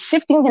again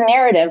shifting the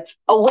narrative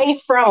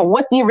away from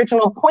what the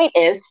original point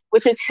is,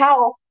 which is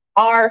how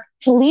our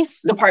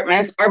police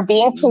departments are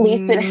being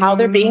policed and how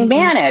they're being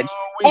managed.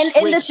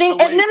 And the thing,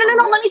 no,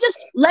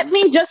 let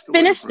me just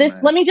finish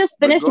this. Let me just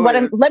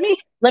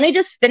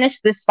finish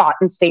this thought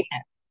and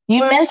statement.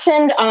 You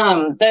mentioned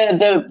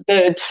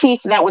the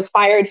chief that was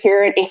fired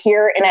here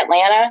in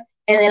Atlanta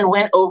and then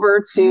went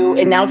over to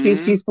and now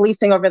she's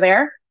policing over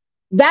there.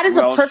 That is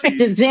a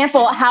perfect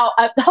example how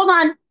hold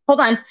on.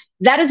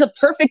 That is a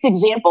perfect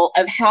example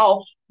of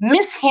how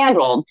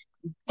mishandled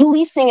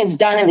policing is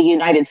done in the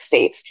United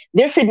States.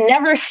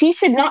 She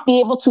should not be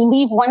able to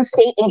leave one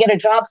state and get a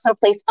job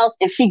someplace else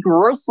if she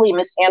grossly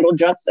mishandled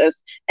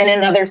justice in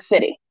another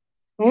city.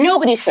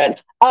 Nobody should.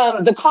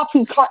 The cop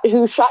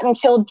who shot and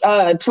killed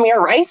Tamir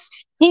Rice,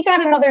 he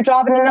got another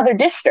job in another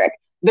district.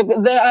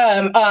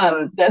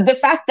 The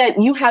fact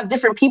that you have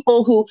different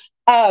people who,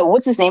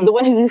 what's his name, the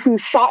one who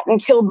shot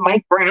and killed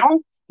Mike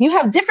Brown, you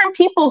have different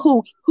people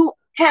who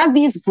have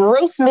these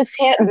gross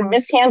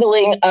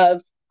mishandling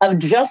of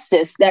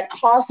justice that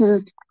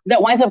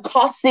winds up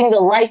costing the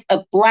life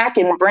of Black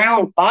and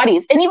brown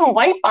bodies and even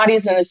white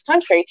bodies in this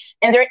country,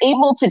 and they're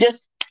able to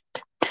just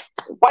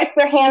wipe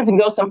their hands and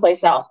go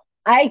someplace else.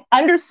 I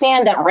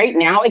understand that right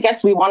now, I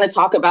guess we want to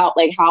talk about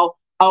like how,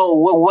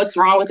 what's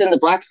wrong within the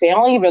Black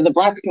family or the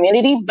Black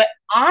community, but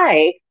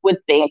I would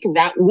think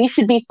that we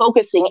should be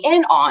focusing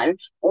in on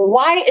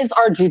why is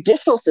our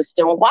judicial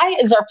system, why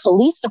is our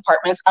police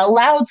departments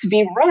allowed to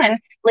be run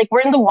like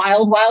we're in the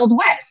wild, wild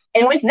west?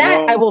 And with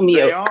that, I will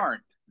mute.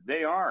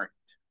 They aren't.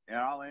 And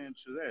I'll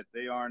answer that.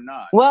 They are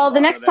not. Well, the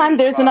next time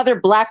there's another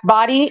Black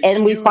body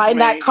and we find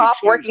that cop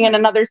working in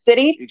another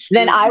city,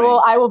 then I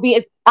will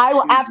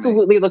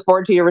absolutely look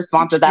forward to your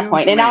response at that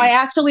point. And now I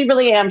actually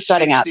really am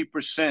shutting up.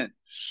 60%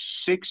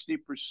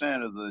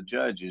 of the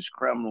judges,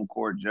 criminal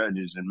court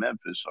judges in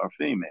Memphis are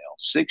female.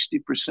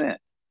 60%.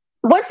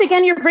 Once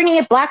again, you're bringing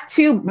it back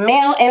to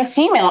male and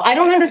female. I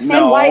don't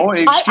understand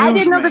why. I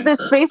didn't know that this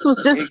space was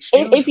just.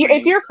 If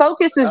your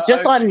focus is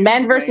just on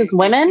men versus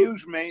women.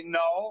 Excuse me.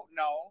 No,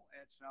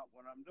 that's not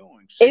what I'm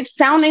doing. It's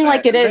sounding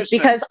like it is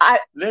because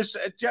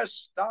listen.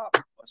 Just stop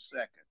a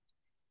second.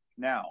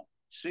 Now,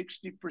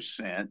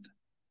 60%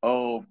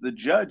 of the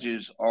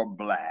judges are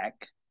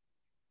Black,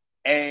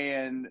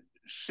 and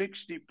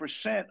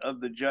 60% of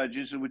the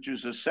judges, which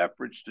is a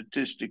separate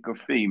statistic, are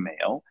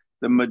female.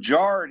 The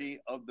majority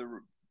of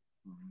the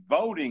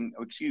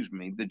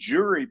the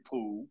jury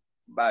pool,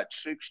 about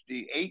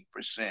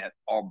 68%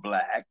 are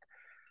Black.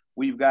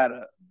 We've got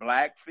a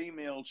Black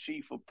female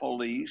chief of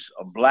police,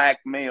 a Black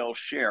male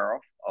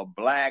sheriff, a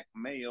Black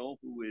male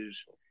who is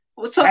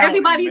so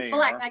everybody's mayor.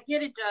 Black. I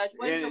get it, Judge.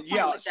 What is your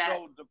point with that?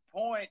 So the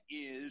point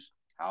is,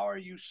 how are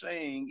you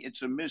saying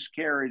it's a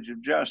miscarriage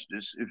of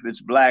justice if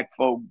it's Black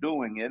folk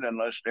doing it,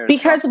 unless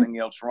there's something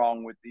else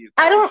wrong with the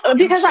equation?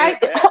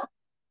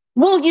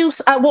 Well,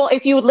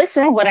 if you would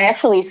listen, what I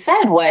actually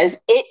said was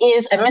it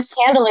is a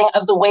mishandling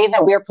of the way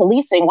that we're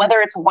policing, whether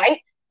it's white,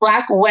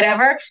 Black,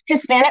 whatever,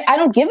 Hispanic, I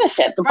don't give a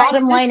shit. The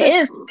bottom line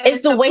is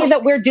the way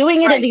that we're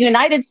doing it in the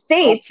United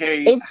States.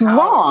 It's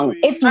wrong.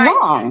 It's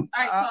wrong.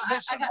 All right,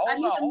 so I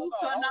need to move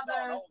to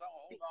another.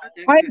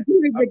 I agree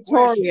with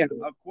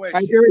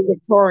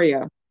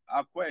Victoria.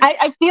 I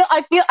feel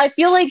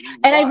like,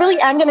 and I really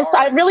am gonna.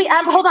 I really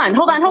am. Hold on.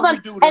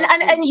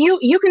 And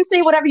you can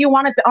say whatever you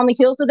want on the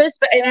heels of this,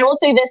 but and I will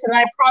say this, and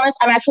I promise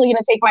I'm actually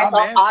gonna take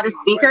myself out of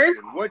speakers.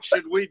 What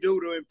should we do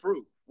to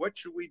improve?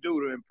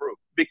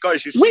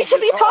 Because we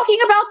should be talking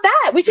about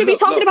that. We should be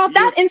talking about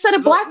that instead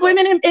of Black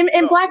women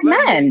and Black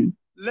men.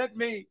 Let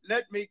me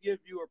give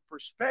you a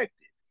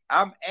perspective.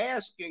 I'm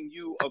asking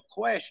you a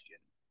question,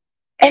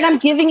 and I'm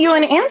giving you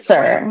an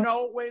answer.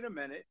 No, wait a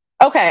minute.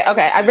 Okay.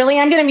 I really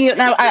am going to mute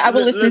now. I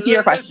will listen to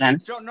your question.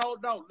 No,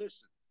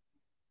 listen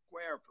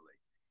carefully.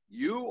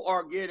 You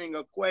are getting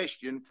a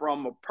question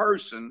from a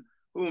person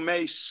who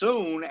may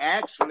soon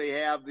actually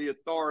have the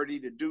authority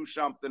to do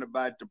something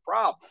about the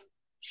problem.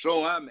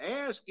 So I'm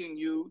asking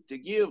you to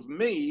give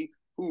me,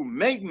 who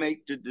may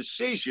make the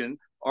decision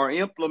or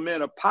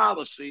implement a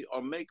policy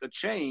or make a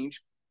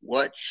change,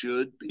 what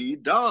should be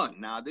done.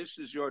 Now, this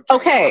is your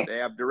chance to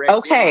have direct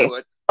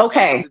input.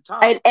 Okay.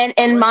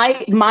 And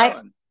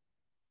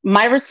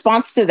my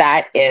response to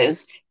that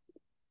is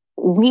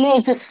we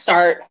need to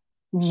start,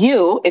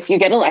 if you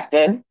get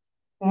elected,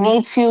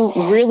 need to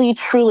really,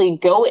 truly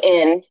go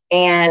in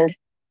and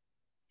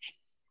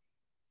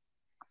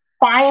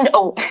find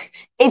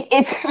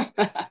it's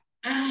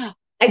I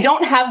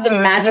don't have the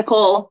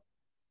magical,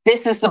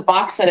 this is the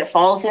box that it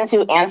falls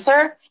into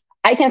answer.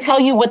 I can tell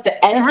you what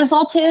the end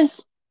result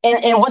is,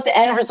 and what the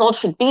end result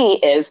should be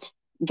is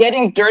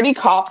getting dirty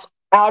cops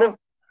out of,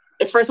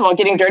 first of all,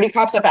 getting dirty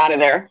cops up out of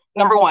there,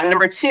 number one.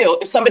 Number two,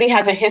 if somebody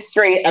has a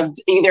history of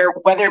either,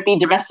 whether it be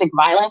domestic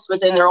violence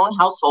within their own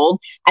household,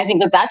 I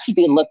think that should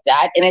be looked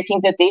at, and I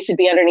think that they should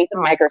be underneath a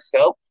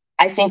microscope.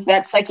 I think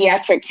that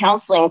psychiatric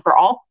counseling for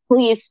all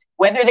police,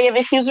 whether they have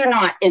issues or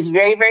not, is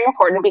very, very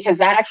important, because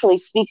that actually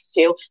speaks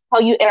to how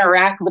you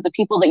interact with the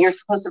people that you're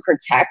supposed to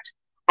protect.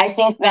 I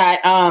think that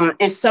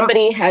if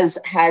somebody has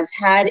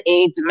had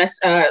a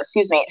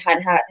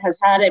has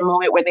had a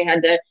moment where they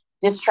had to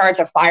discharge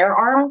a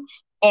firearm,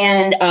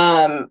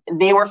 and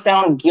they were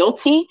found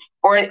guilty,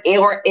 or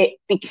it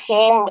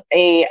became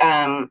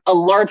a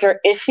larger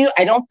issue.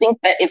 I don't think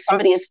that if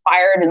somebody is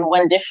fired in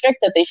one district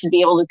that they should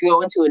be able to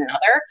go into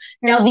another.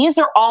 Now, these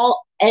are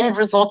all end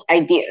result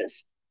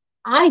ideas.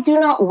 I do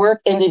not work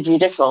in the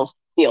judicial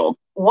field.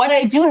 What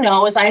I do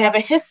know is I have a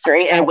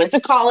history. I went to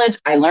college.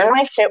 I learned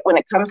my shit when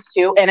it comes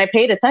to, and I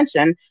paid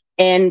attention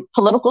in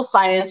political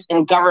science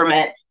and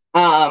government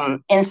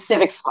in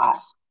civics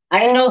class.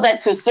 I know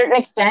that to a certain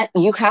extent,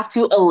 you have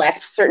to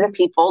elect certain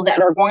people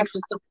that are going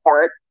to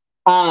support.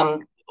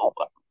 And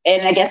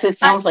I guess it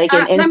sounds like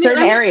in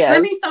certain areas.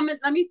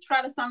 Let me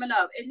try to sum it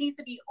up. It needs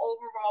to be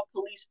overall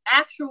police,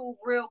 actual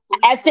real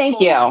police.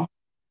 Thank you.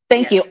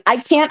 Thank you. I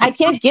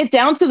can't get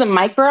down to the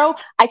micro.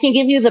 I can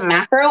give you the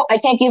macro. I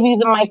can't give you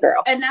the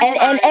micro. And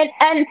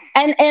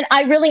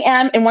I really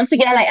am. And once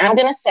again, I am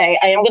going to say,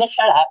 I am going to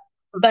shut up.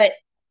 But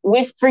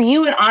for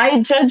you and I,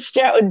 Judge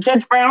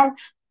Brown,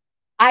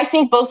 I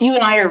think both you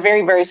and I are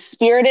very, very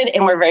spirited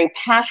and we're very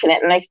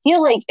passionate. And I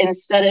feel like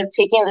instead of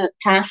taking the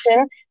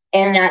passion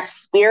and that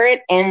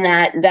spirit and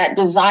that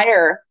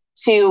desire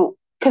to,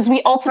 because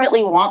we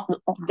ultimately want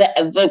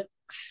the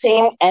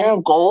same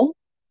end goal,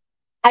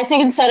 I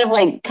think instead of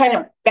like kind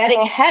of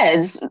betting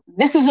heads,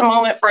 this is a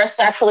moment for us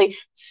to actually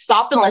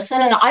stop and listen.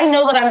 And I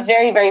know that I'm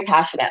very, very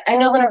passionate. I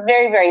know that I'm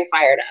very, very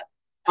fired up.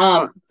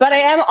 But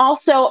I'm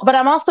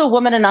also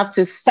woman enough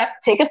to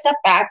take a step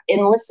back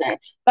and listen.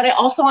 But I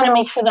also want to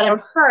make sure that I'm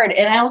heard.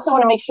 And I also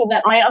want to make sure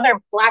that my other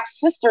Black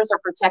sisters are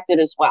protected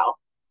as well.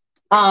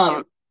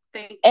 And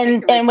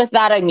with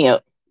that, I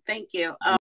mute. Thank you.